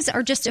 And those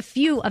are just a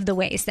few of the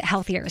ways that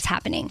healthier is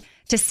happening.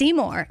 To see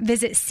more,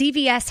 visit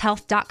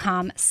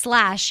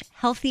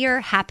cvshealth.com/healthier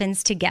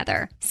happens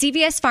together.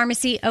 CVS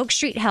Pharmacy, Oak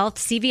Street Health,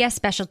 CVS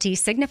Specialty,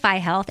 Signify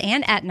Health,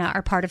 and Aetna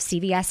are part of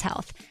CVS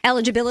Health.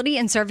 Eligibility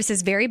and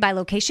services vary by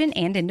location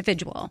and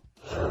individual.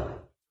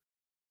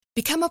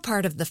 Become a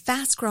part of the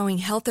fast-growing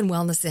health and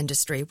wellness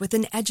industry with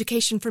an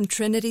education from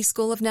Trinity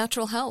School of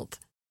Natural Health.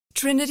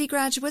 Trinity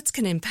graduates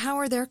can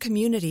empower their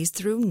communities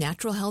through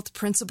natural health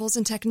principles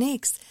and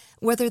techniques,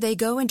 whether they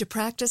go into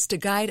practice to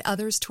guide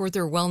others toward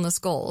their wellness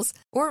goals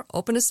or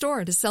open a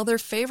store to sell their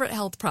favorite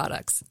health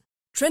products.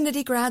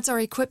 Trinity grads are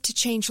equipped to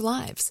change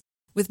lives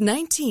with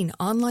 19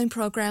 online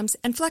programs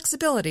and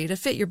flexibility to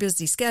fit your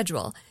busy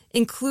schedule,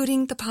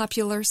 including the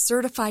popular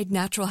Certified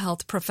Natural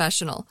Health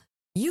Professional.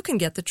 You can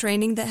get the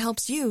training that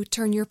helps you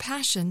turn your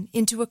passion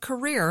into a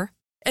career.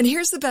 And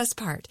here's the best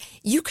part.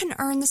 You can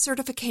earn the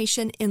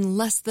certification in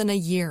less than a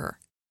year.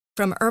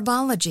 From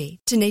herbology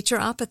to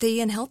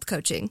naturopathy and health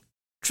coaching,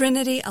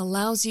 Trinity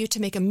allows you to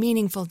make a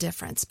meaningful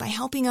difference by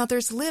helping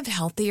others live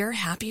healthier,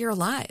 happier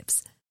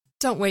lives.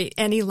 Don't wait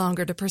any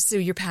longer to pursue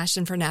your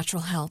passion for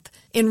natural health.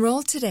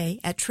 Enroll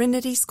today at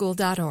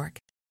trinityschool.org.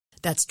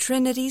 That's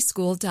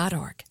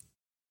trinityschool.org.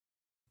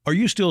 Are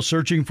you still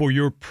searching for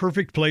your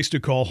perfect place to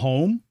call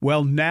home?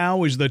 Well,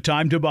 now is the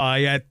time to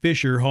buy at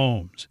Fisher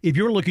Homes. If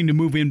you're looking to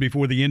move in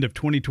before the end of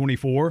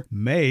 2024,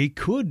 May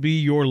could be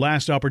your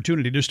last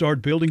opportunity to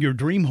start building your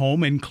dream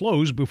home and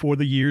close before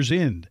the year's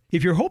end.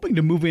 If you're hoping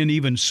to move in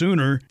even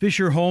sooner,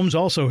 Fisher Homes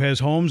also has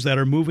homes that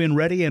are move-in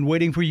ready and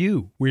waiting for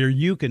you, where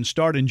you can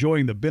start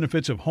enjoying the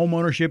benefits of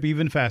homeownership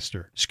even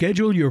faster.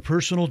 Schedule your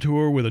personal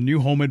tour with a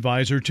new home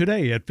advisor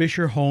today at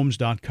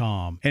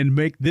FisherHomes.com and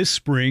make this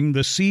spring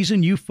the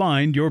season you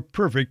find your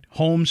perfect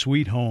home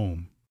sweet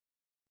home.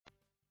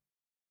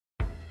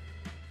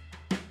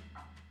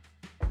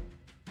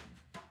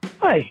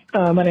 Hi,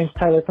 my name is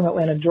Tyler from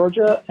Atlanta,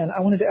 Georgia, and I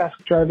wanted to ask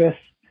Jarvis,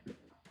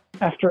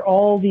 after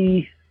all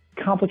the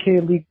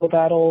complicated legal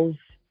battles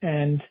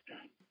and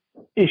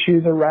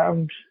issues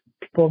around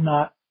people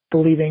not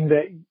believing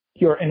that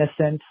you're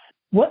innocent,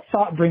 what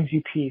thought brings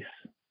you peace?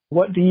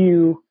 What do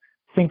you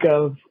think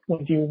of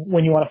when you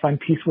want to find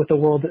peace with a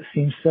world that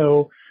seems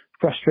so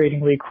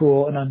frustratingly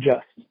cruel and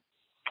unjust?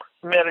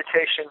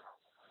 Meditation.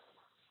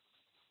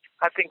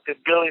 I think the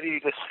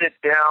ability to sit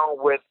down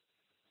with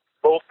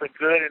both the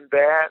good and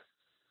bad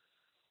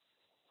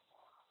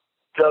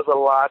does a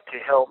lot to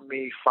help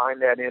me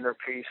find that inner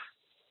peace.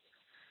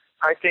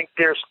 I think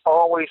there's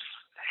always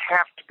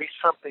have to be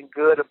something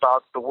good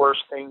about the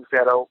worst things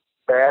that are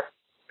bad,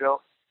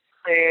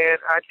 And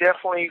I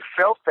definitely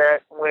felt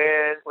that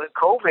when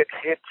COVID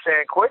hit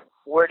San Quentin.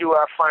 Where do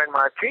I find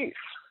my peace?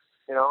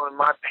 And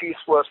my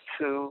peace was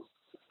to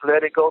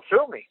let it go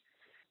through me.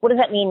 What does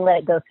that mean, let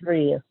it go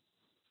through you?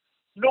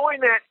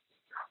 Knowing that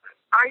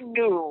I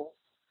knew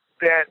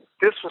that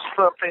this was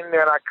something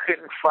that I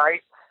couldn't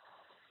fight.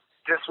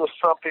 This was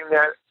something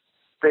that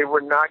they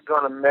were not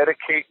going to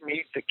medicate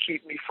me to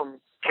keep me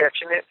from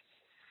catching it.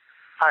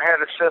 I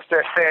had a sense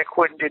that San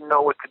Quentin didn't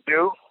know what to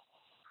do.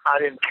 I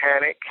didn't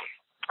panic.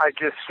 I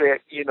just said,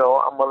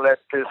 I'm going to let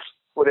this,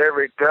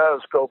 whatever it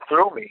does, go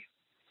through me.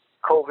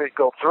 COVID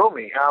go through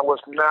me. I was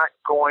not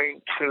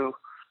going to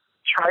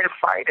try to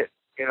fight it.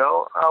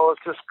 I was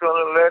just going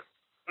to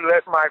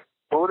let my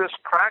Buddhist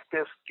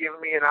practice give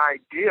me an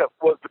idea of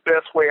what the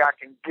best way I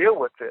can deal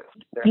with this.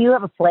 Do you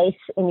have a place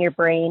in your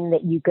brain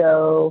that you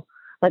go,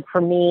 like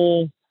for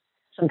me,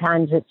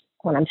 sometimes it's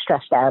when I'm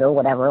stressed out or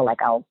whatever,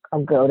 like I'll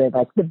go to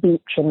like the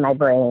beach in my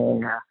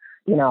brain or,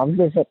 I'll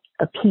visit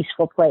a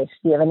peaceful place.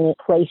 Do you have any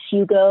place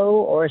you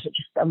go, or is it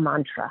just a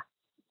mantra?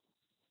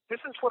 This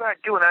is what I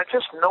do, and I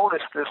just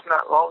noticed this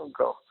not long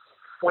ago.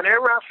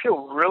 Whenever I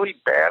feel really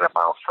bad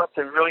about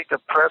something, really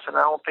depressed, and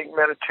I don't think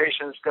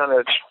meditation is going to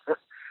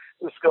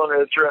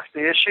address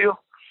the issue,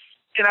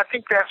 and I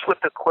think that's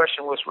what the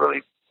question was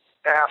really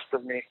asked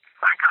of me.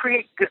 I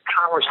create good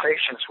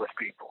conversations with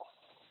people,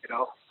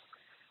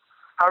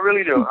 I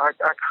really do.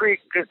 I create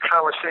good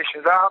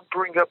conversations. I'll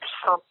bring up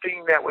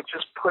something that would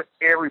just put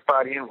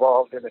everybody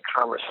involved in the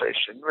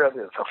conversation,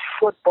 whether it's a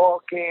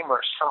football game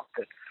or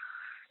something.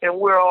 And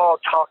we're all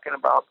talking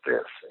about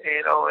this,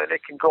 and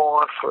it can go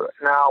on for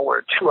an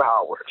hour, 2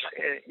 hours,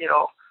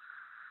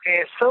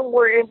 and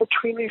somewhere in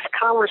between these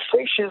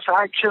conversations,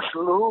 I just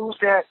lose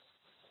that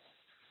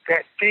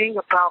thing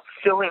about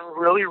feeling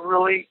really,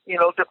 really,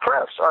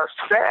 depressed or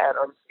sad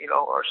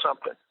or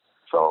something.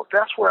 So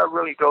that's where I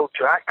really go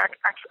to.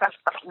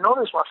 I've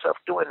noticed myself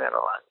doing that a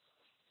lot.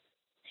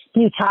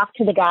 Do you talk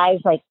to the guys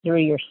like through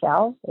your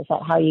cell? Is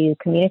that how you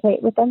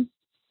communicate with them?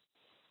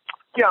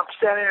 Yeah, I'm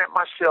standing at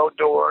my cell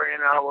door,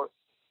 and I will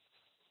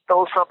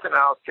throw something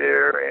out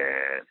there,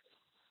 and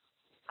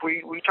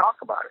we talk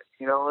about it.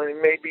 And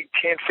it may be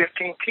 10,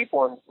 15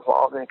 people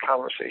involved in the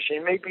conversation.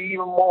 It may be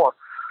even more.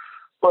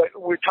 But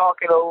we're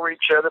talking over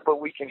each other, but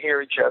we can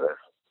hear each other.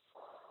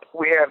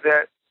 We have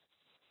that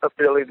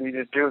ability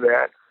to do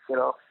that,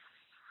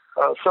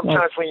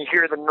 Sometimes when you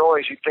hear the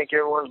noise, you think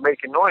everyone's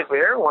making noise, but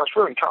everyone's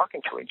really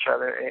talking to each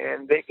other,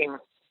 and they can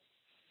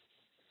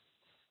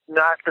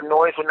the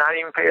noise will not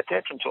even pay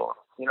attention to them.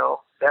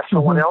 That's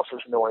someone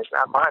else's noise,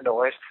 not my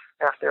noise.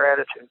 That's their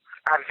attitude.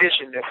 I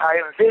envision this.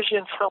 I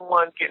envision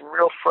someone getting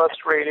real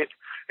frustrated,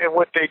 and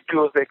what they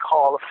do is they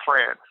call a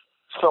friend,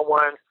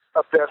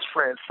 a best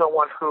friend,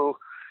 someone who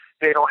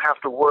they don't have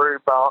to worry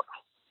about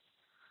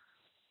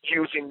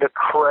using the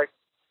correct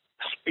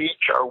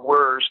speech or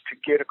words to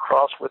get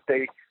across what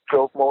they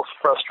feel most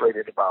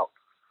frustrated about.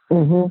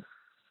 Mm-hmm.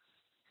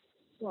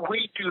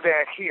 We do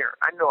that here.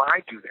 I know I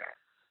do that.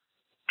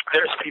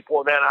 There's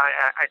people that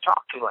I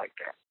talk to like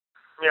that.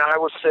 I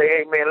would say,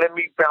 hey, man, let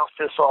me bounce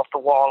this off the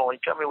wall and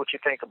tell me what you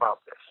think about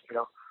this,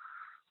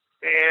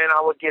 And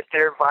I would get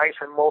their advice,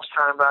 and most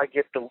times I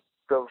get the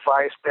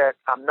advice that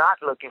I'm not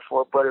looking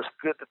for, but it's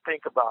good to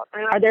think about.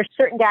 Are there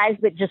certain guys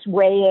that just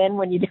weigh in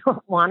when you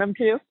don't want them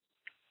to?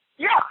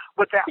 Yeah,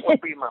 but that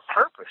would be my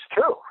purpose,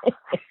 too.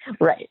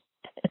 Right.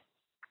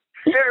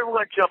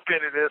 Everyone jump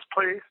into this,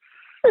 please.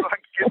 So I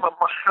can get my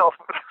mind off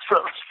of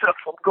some stuff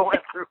I'm going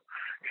through,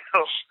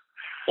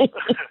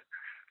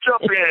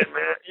 Jump in,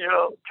 man.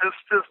 Yeah,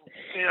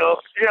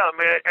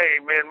 man. Hey,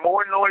 man,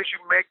 more noise you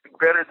make, the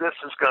better this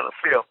is going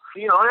to feel.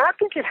 And I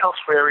think it helps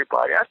for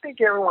everybody. I think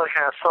everyone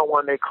has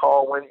someone they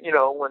call when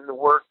the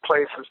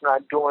workplace is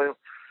not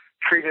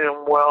treating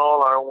them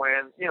well, or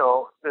when,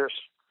 there's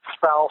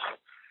spouse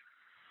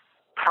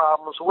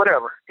problems,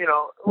 whatever.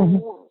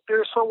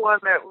 There's someone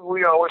that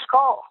we always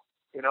call,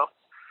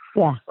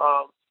 Yeah.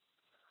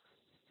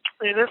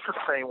 And it's the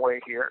same way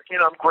here.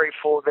 I'm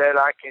grateful that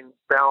I can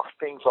bounce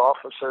things off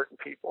of certain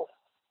people.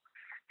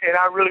 And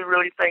I really,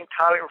 really thank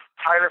Tyler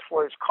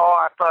for his call.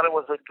 I thought it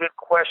was a good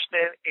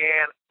question,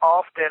 and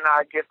often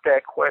I get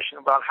that question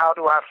about how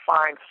do I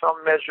find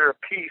some measure of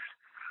peace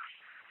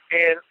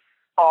in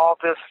all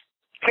this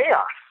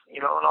chaos,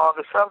 and all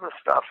this other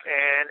stuff.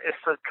 And it's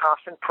a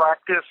constant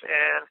practice,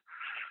 and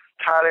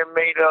Tyler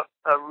made up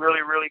a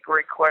really, really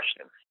great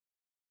question.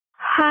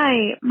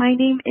 Hi, my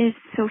name is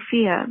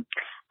Sophia.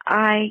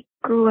 I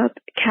grew up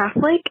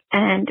Catholic,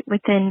 and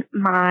within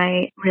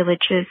my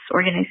religious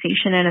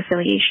organization and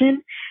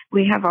affiliation,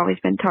 we have always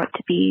been taught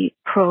to be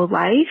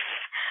pro-life.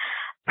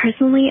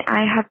 Personally,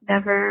 I have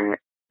never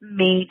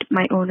made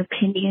my own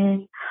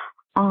opinion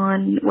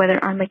on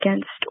whether I'm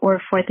against or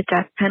for the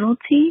death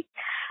penalty,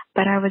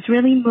 but I was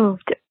really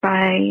moved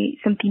by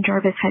something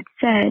Jarvis had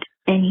said,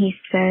 and he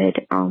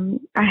said,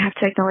 I have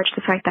to acknowledge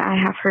the fact that I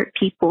have hurt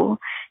people.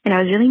 And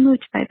I was really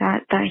moved by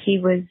that he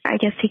was, I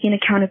guess, taking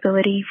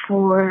accountability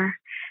for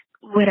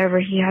whatever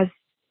he has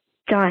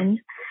done.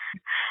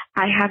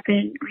 I have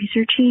been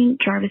researching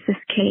Jarvis's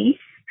case,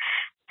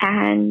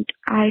 and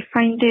I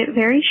find it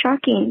very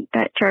shocking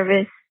that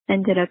Jarvis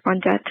ended up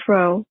on death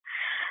row.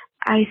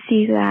 I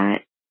see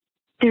that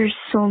there's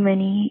so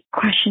many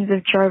questions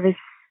of Jarvis'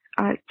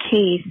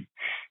 case,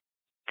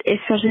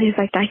 especially the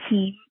fact that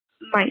he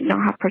might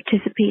not have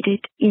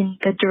participated in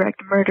the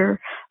direct murder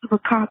of a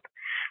cop.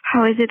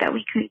 How is it that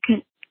we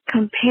could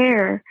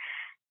compare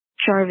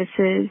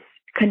Jarvis's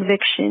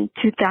conviction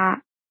to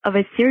that of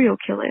a serial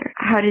killer?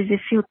 How does it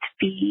feel to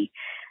be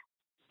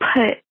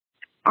put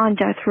on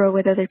death row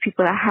with other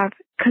people that have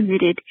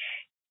committed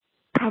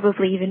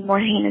probably even more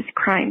heinous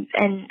crimes.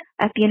 And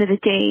at the end of the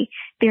day,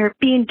 they're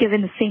being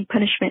given the same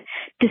punishment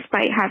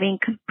despite having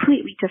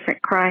completely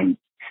different crimes.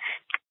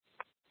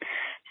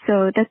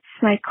 So that's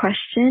my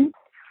question.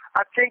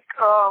 I think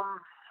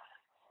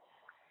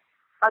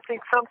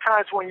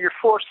sometimes when you're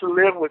forced to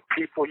live with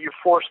people, you're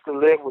forced to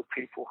live with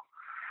people.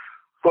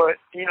 But,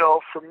 you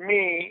know, for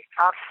me,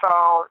 I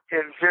found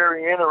it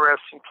very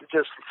interesting to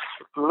just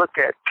look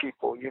at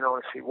people, you know,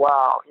 and see,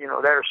 wow, you know,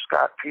 there's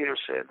Scott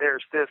Peterson,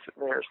 there's this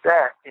and there's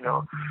that, you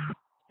know.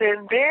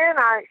 And then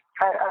I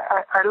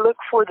look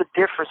for the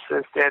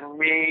differences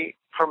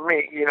for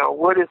me, you know,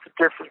 what is the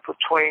difference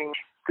between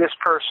this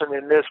person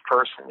and this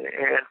person?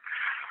 And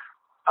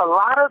a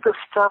lot of the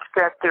stuff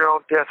that they're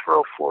on death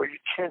row for, you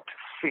tend to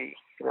see,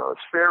 you know,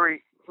 it's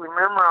very...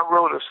 Remember, I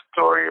wrote a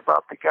story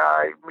about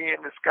me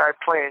and this guy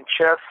playing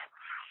chess,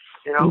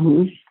 you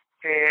know,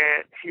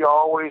 and he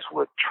always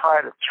would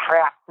try to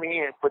trap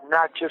me, but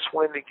not just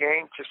win the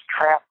game, just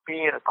trap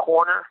me in a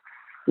corner.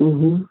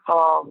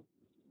 Now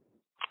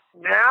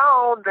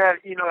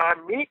that, you know, I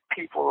meet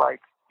people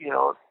like, you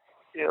know,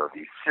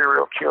 these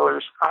serial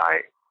killers,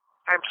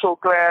 I'm so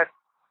glad,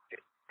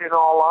 in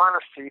all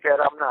honesty, that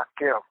I'm not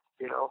them,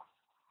 you know.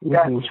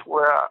 That's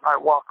where I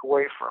walk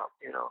away from,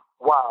 you know.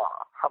 Wow,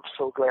 I'm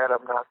so glad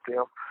I'm not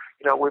them.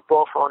 You know, we're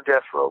both on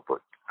death row,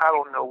 but I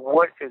don't know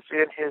what is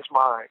in his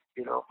mind,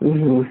 you know,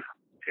 and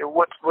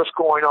what's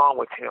going on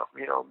with him.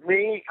 You know,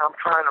 me, I'm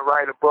trying to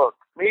write a book.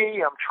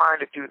 Me, I'm trying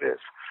to do this.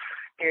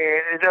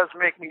 And it doesn't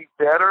make me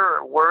better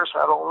or worse.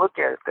 I don't look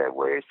at it that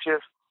way. It's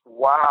just,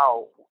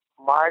 wow,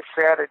 my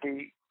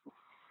sanity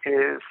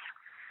is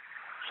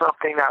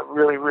something I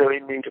really,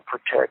 really need to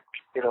protect,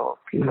 you know,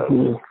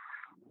 because...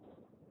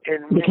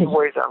 In many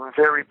ways, I'm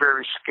very,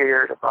 very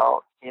scared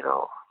about, you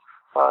know,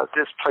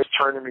 this place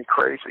turning me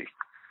crazy.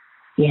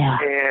 Yeah.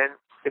 And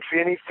if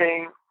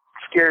anything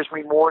scares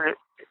me more,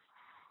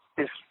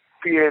 is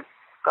being,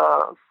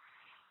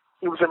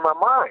 it was in my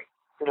mind,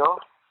 you know.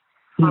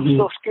 I'm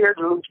so scared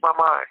to lose my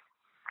mind.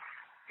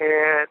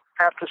 And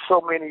after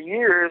so many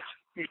years,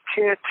 you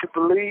tend to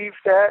believe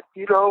that,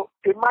 you know,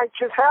 it might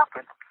just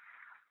happen.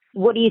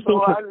 What do you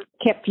think has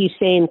kept you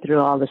sane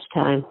through all this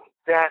time?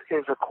 That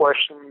is a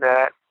question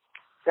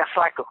that's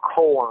like a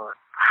koan.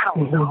 I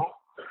don't know.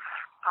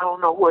 I don't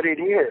know what it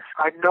is.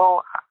 I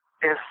know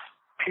it's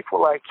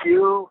people like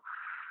you,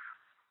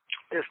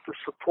 it's the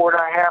support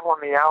I have on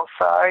the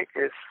outside,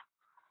 it's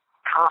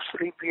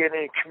constantly being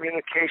in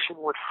communication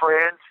with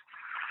friends.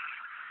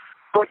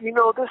 But, you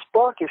know, this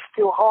bunk is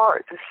still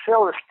hard. This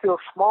cell is still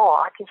small.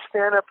 I can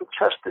stand up and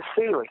touch the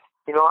ceiling.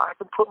 You know, I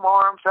can put my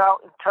arms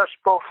out and touch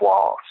both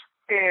walls.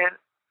 And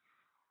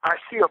I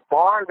see a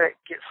bar that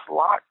gets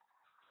locked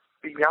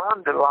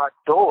beyond the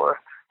locked door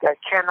that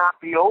cannot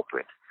be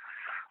opened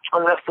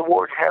unless the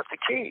warden has the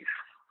keys.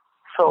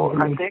 So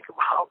I think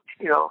about,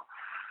 you know,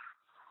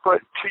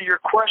 but to your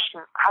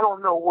question, I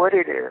don't know what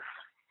it is.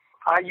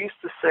 I used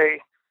to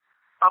say,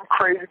 I'm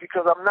crazy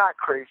because I'm not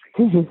crazy.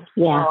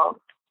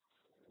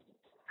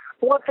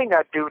 One thing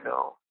I do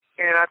know,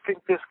 and I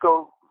think this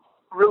goes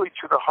really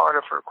to the heart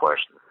of her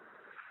question,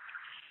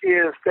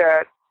 is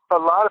that a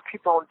lot of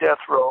people on death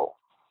row,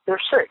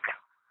 they're sick.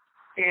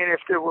 And if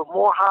there were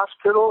more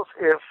hospitals,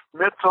 if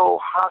mental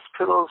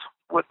hospitals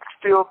would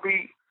still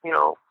be, you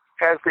know,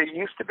 as they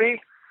used to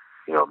be,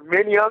 you know,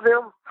 many of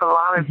them, a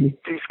lot of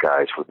these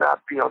guys would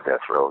not be on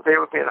death row. They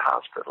would be in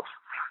hospitals.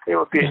 They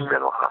would be in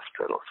mental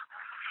hospitals.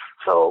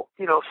 So,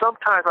 you know,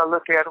 sometimes I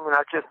look at them and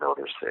I just know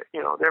they're sick.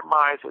 You know, their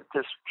minds are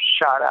just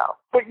shot out.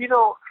 But, you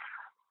know,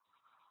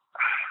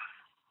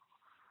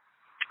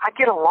 I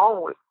get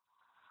along with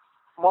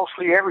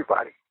mostly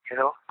everybody, you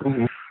know.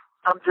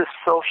 I'm just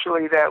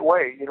socially that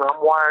way. You know,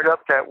 I'm wired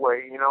up that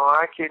way. You know,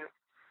 I can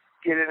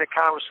get in a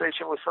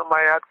conversation with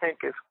somebody I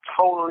think is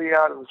totally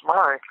out of his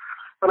mind,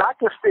 but I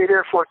can stay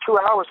there for 2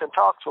 hours and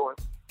talk to him.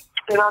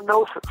 And I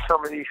know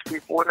some of these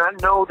people, and I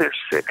know they're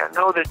sick. I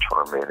know they're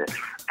tormented.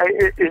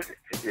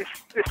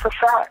 It's a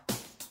fact.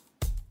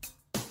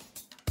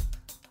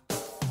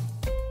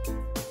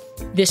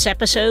 This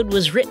episode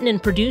was written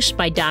and produced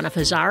by Donna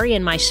Fazzari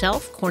and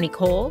myself, Corny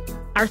Cole.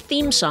 Our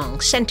theme song,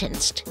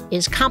 Sentenced,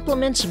 is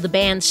compliments of the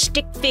band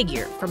Stick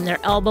Figure from their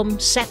album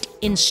Set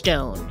in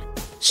Stone.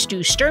 Stu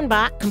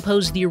Sternbach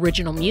composed the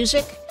original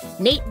music.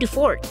 Nate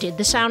Dufort did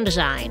the sound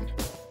design.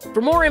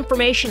 For more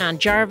information on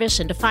Jarvis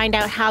and to find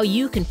out how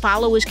you can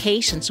follow his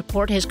case and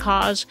support his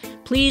cause,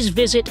 please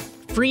visit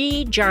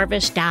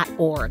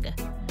freejarvis.org.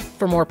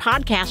 For more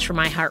podcasts from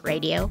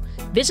iHeartRadio,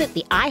 visit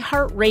the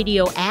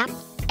iHeartRadio app,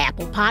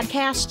 Apple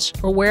Podcasts,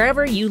 or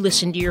wherever you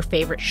listen to your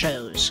favorite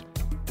shows.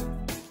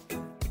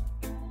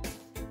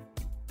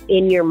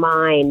 In your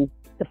mind,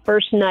 the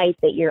first night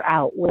that you're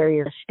out, where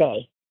you're to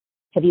stay,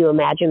 have you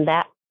imagined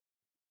that?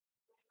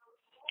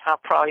 I'll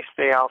probably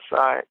stay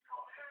outside.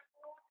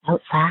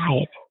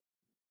 Outside?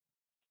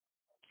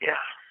 Yeah.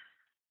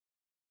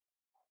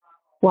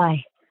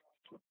 Why?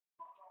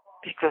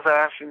 Because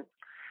I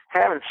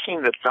haven't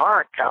seen the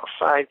dark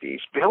outside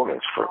these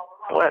buildings for,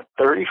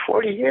 30,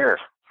 40 years.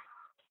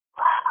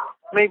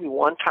 maybe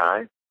one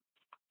time.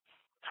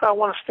 So I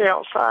want to stay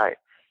outside.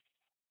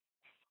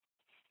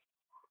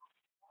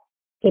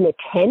 In a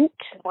tent?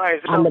 Why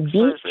is it on the beach?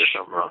 Is there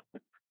something wrong?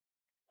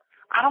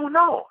 I don't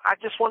know. I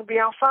just want to be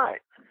outside.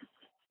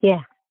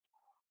 Yeah.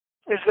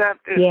 It's that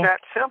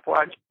simple.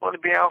 I just want to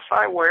be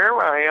outside.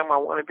 Wherever I am, I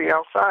want to be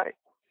outside.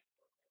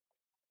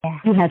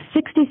 You have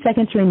 60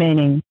 seconds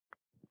remaining.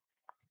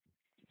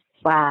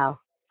 Wow.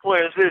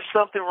 Well, is there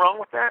something wrong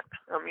with that?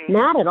 I mean,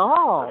 not at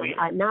all.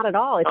 I mean, not at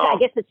all. I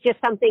guess it's just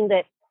something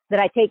that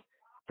I take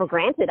for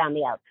granted on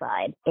the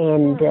outside,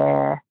 and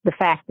the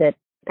fact that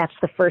that's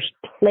the first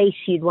place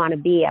you'd want to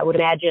be. I would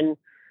imagine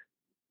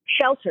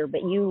shelter,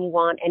 but you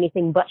want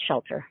anything but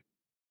shelter.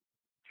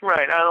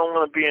 Right. I don't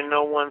want to be in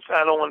no one's.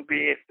 I don't want to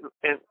be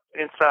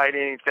inside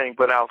anything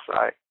but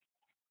outside.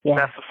 Yeah.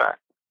 That's a fact.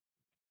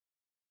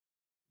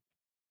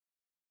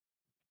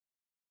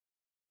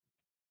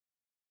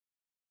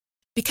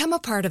 Become a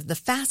part of the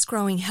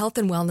fast-growing health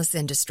and wellness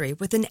industry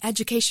with an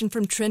education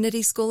from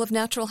Trinity School of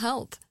Natural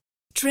Health.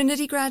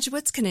 Trinity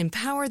graduates can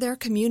empower their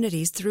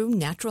communities through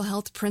natural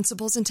health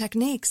principles and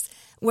techniques,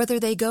 whether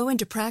they go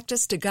into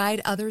practice to guide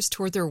others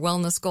toward their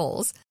wellness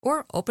goals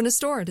or open a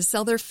store to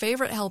sell their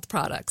favorite health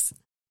products.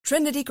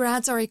 Trinity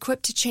grads are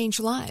equipped to change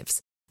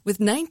lives with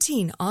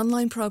 19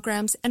 online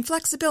programs and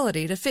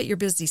flexibility to fit your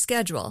busy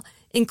schedule,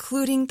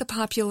 including the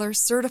popular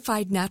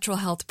Certified Natural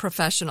Health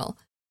Professional.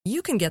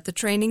 You can get the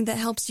training that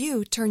helps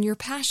you turn your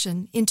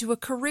passion into a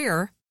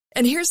career.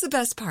 And here's the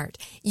best part.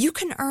 You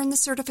can earn the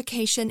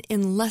certification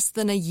in less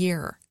than a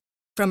year.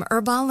 From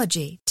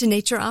herbology to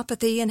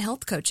naturopathy and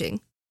health coaching,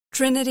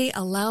 Trinity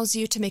allows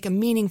you to make a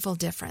meaningful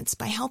difference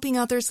by helping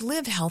others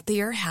live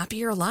healthier,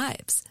 happier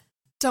lives.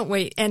 Don't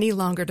wait any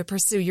longer to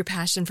pursue your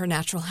passion for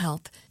natural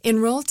health.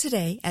 Enroll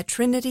today at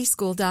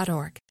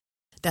trinityschool.org.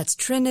 That's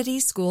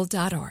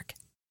trinityschool.org.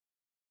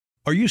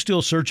 Are you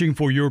still searching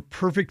for your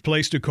perfect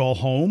place to call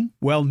home?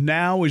 Well,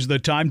 now is the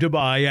time to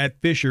buy at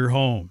Fisher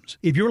Homes.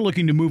 If you're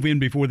looking to move in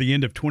before the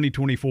end of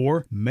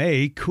 2024,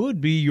 May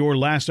could be your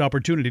last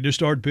opportunity to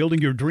start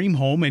building your dream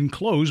home and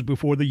close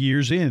before the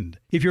year's end.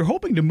 If you're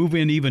hoping to move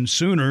in even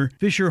sooner,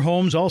 Fisher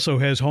Homes also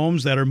has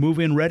homes that are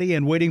move-in ready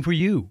and waiting for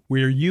you,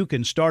 where you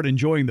can start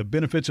enjoying the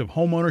benefits of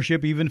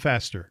homeownership even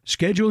faster.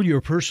 Schedule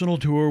your personal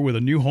tour with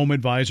a new home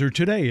advisor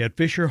today at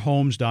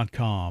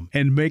FisherHomes.com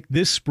and make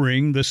this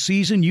spring the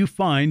season you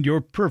find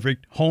your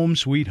perfect home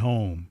sweet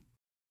home.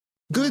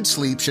 Good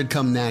sleep should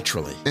come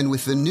naturally, and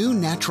with the new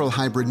Natural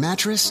Hybrid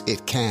mattress,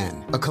 it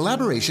can. A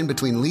collaboration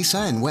between Lisa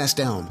and West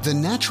Elm, the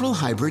Natural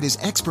Hybrid is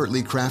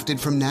expertly crafted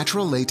from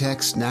natural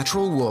latex,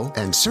 natural wool,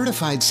 and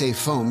certified safe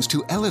foams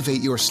to elevate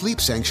your sleep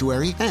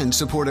sanctuary and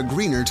support a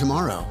greener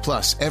tomorrow.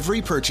 Plus,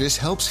 every purchase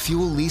helps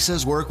fuel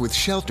Lisa's work with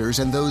shelters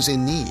and those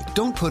in need.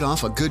 Don't put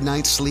off a good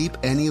night's sleep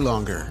any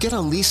longer. Get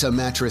a Lisa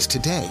mattress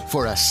today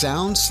for a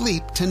sound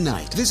sleep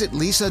tonight. Visit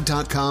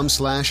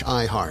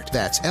lisa.com/iHeart.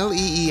 That's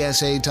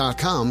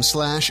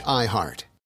LEESA.com/iHeart.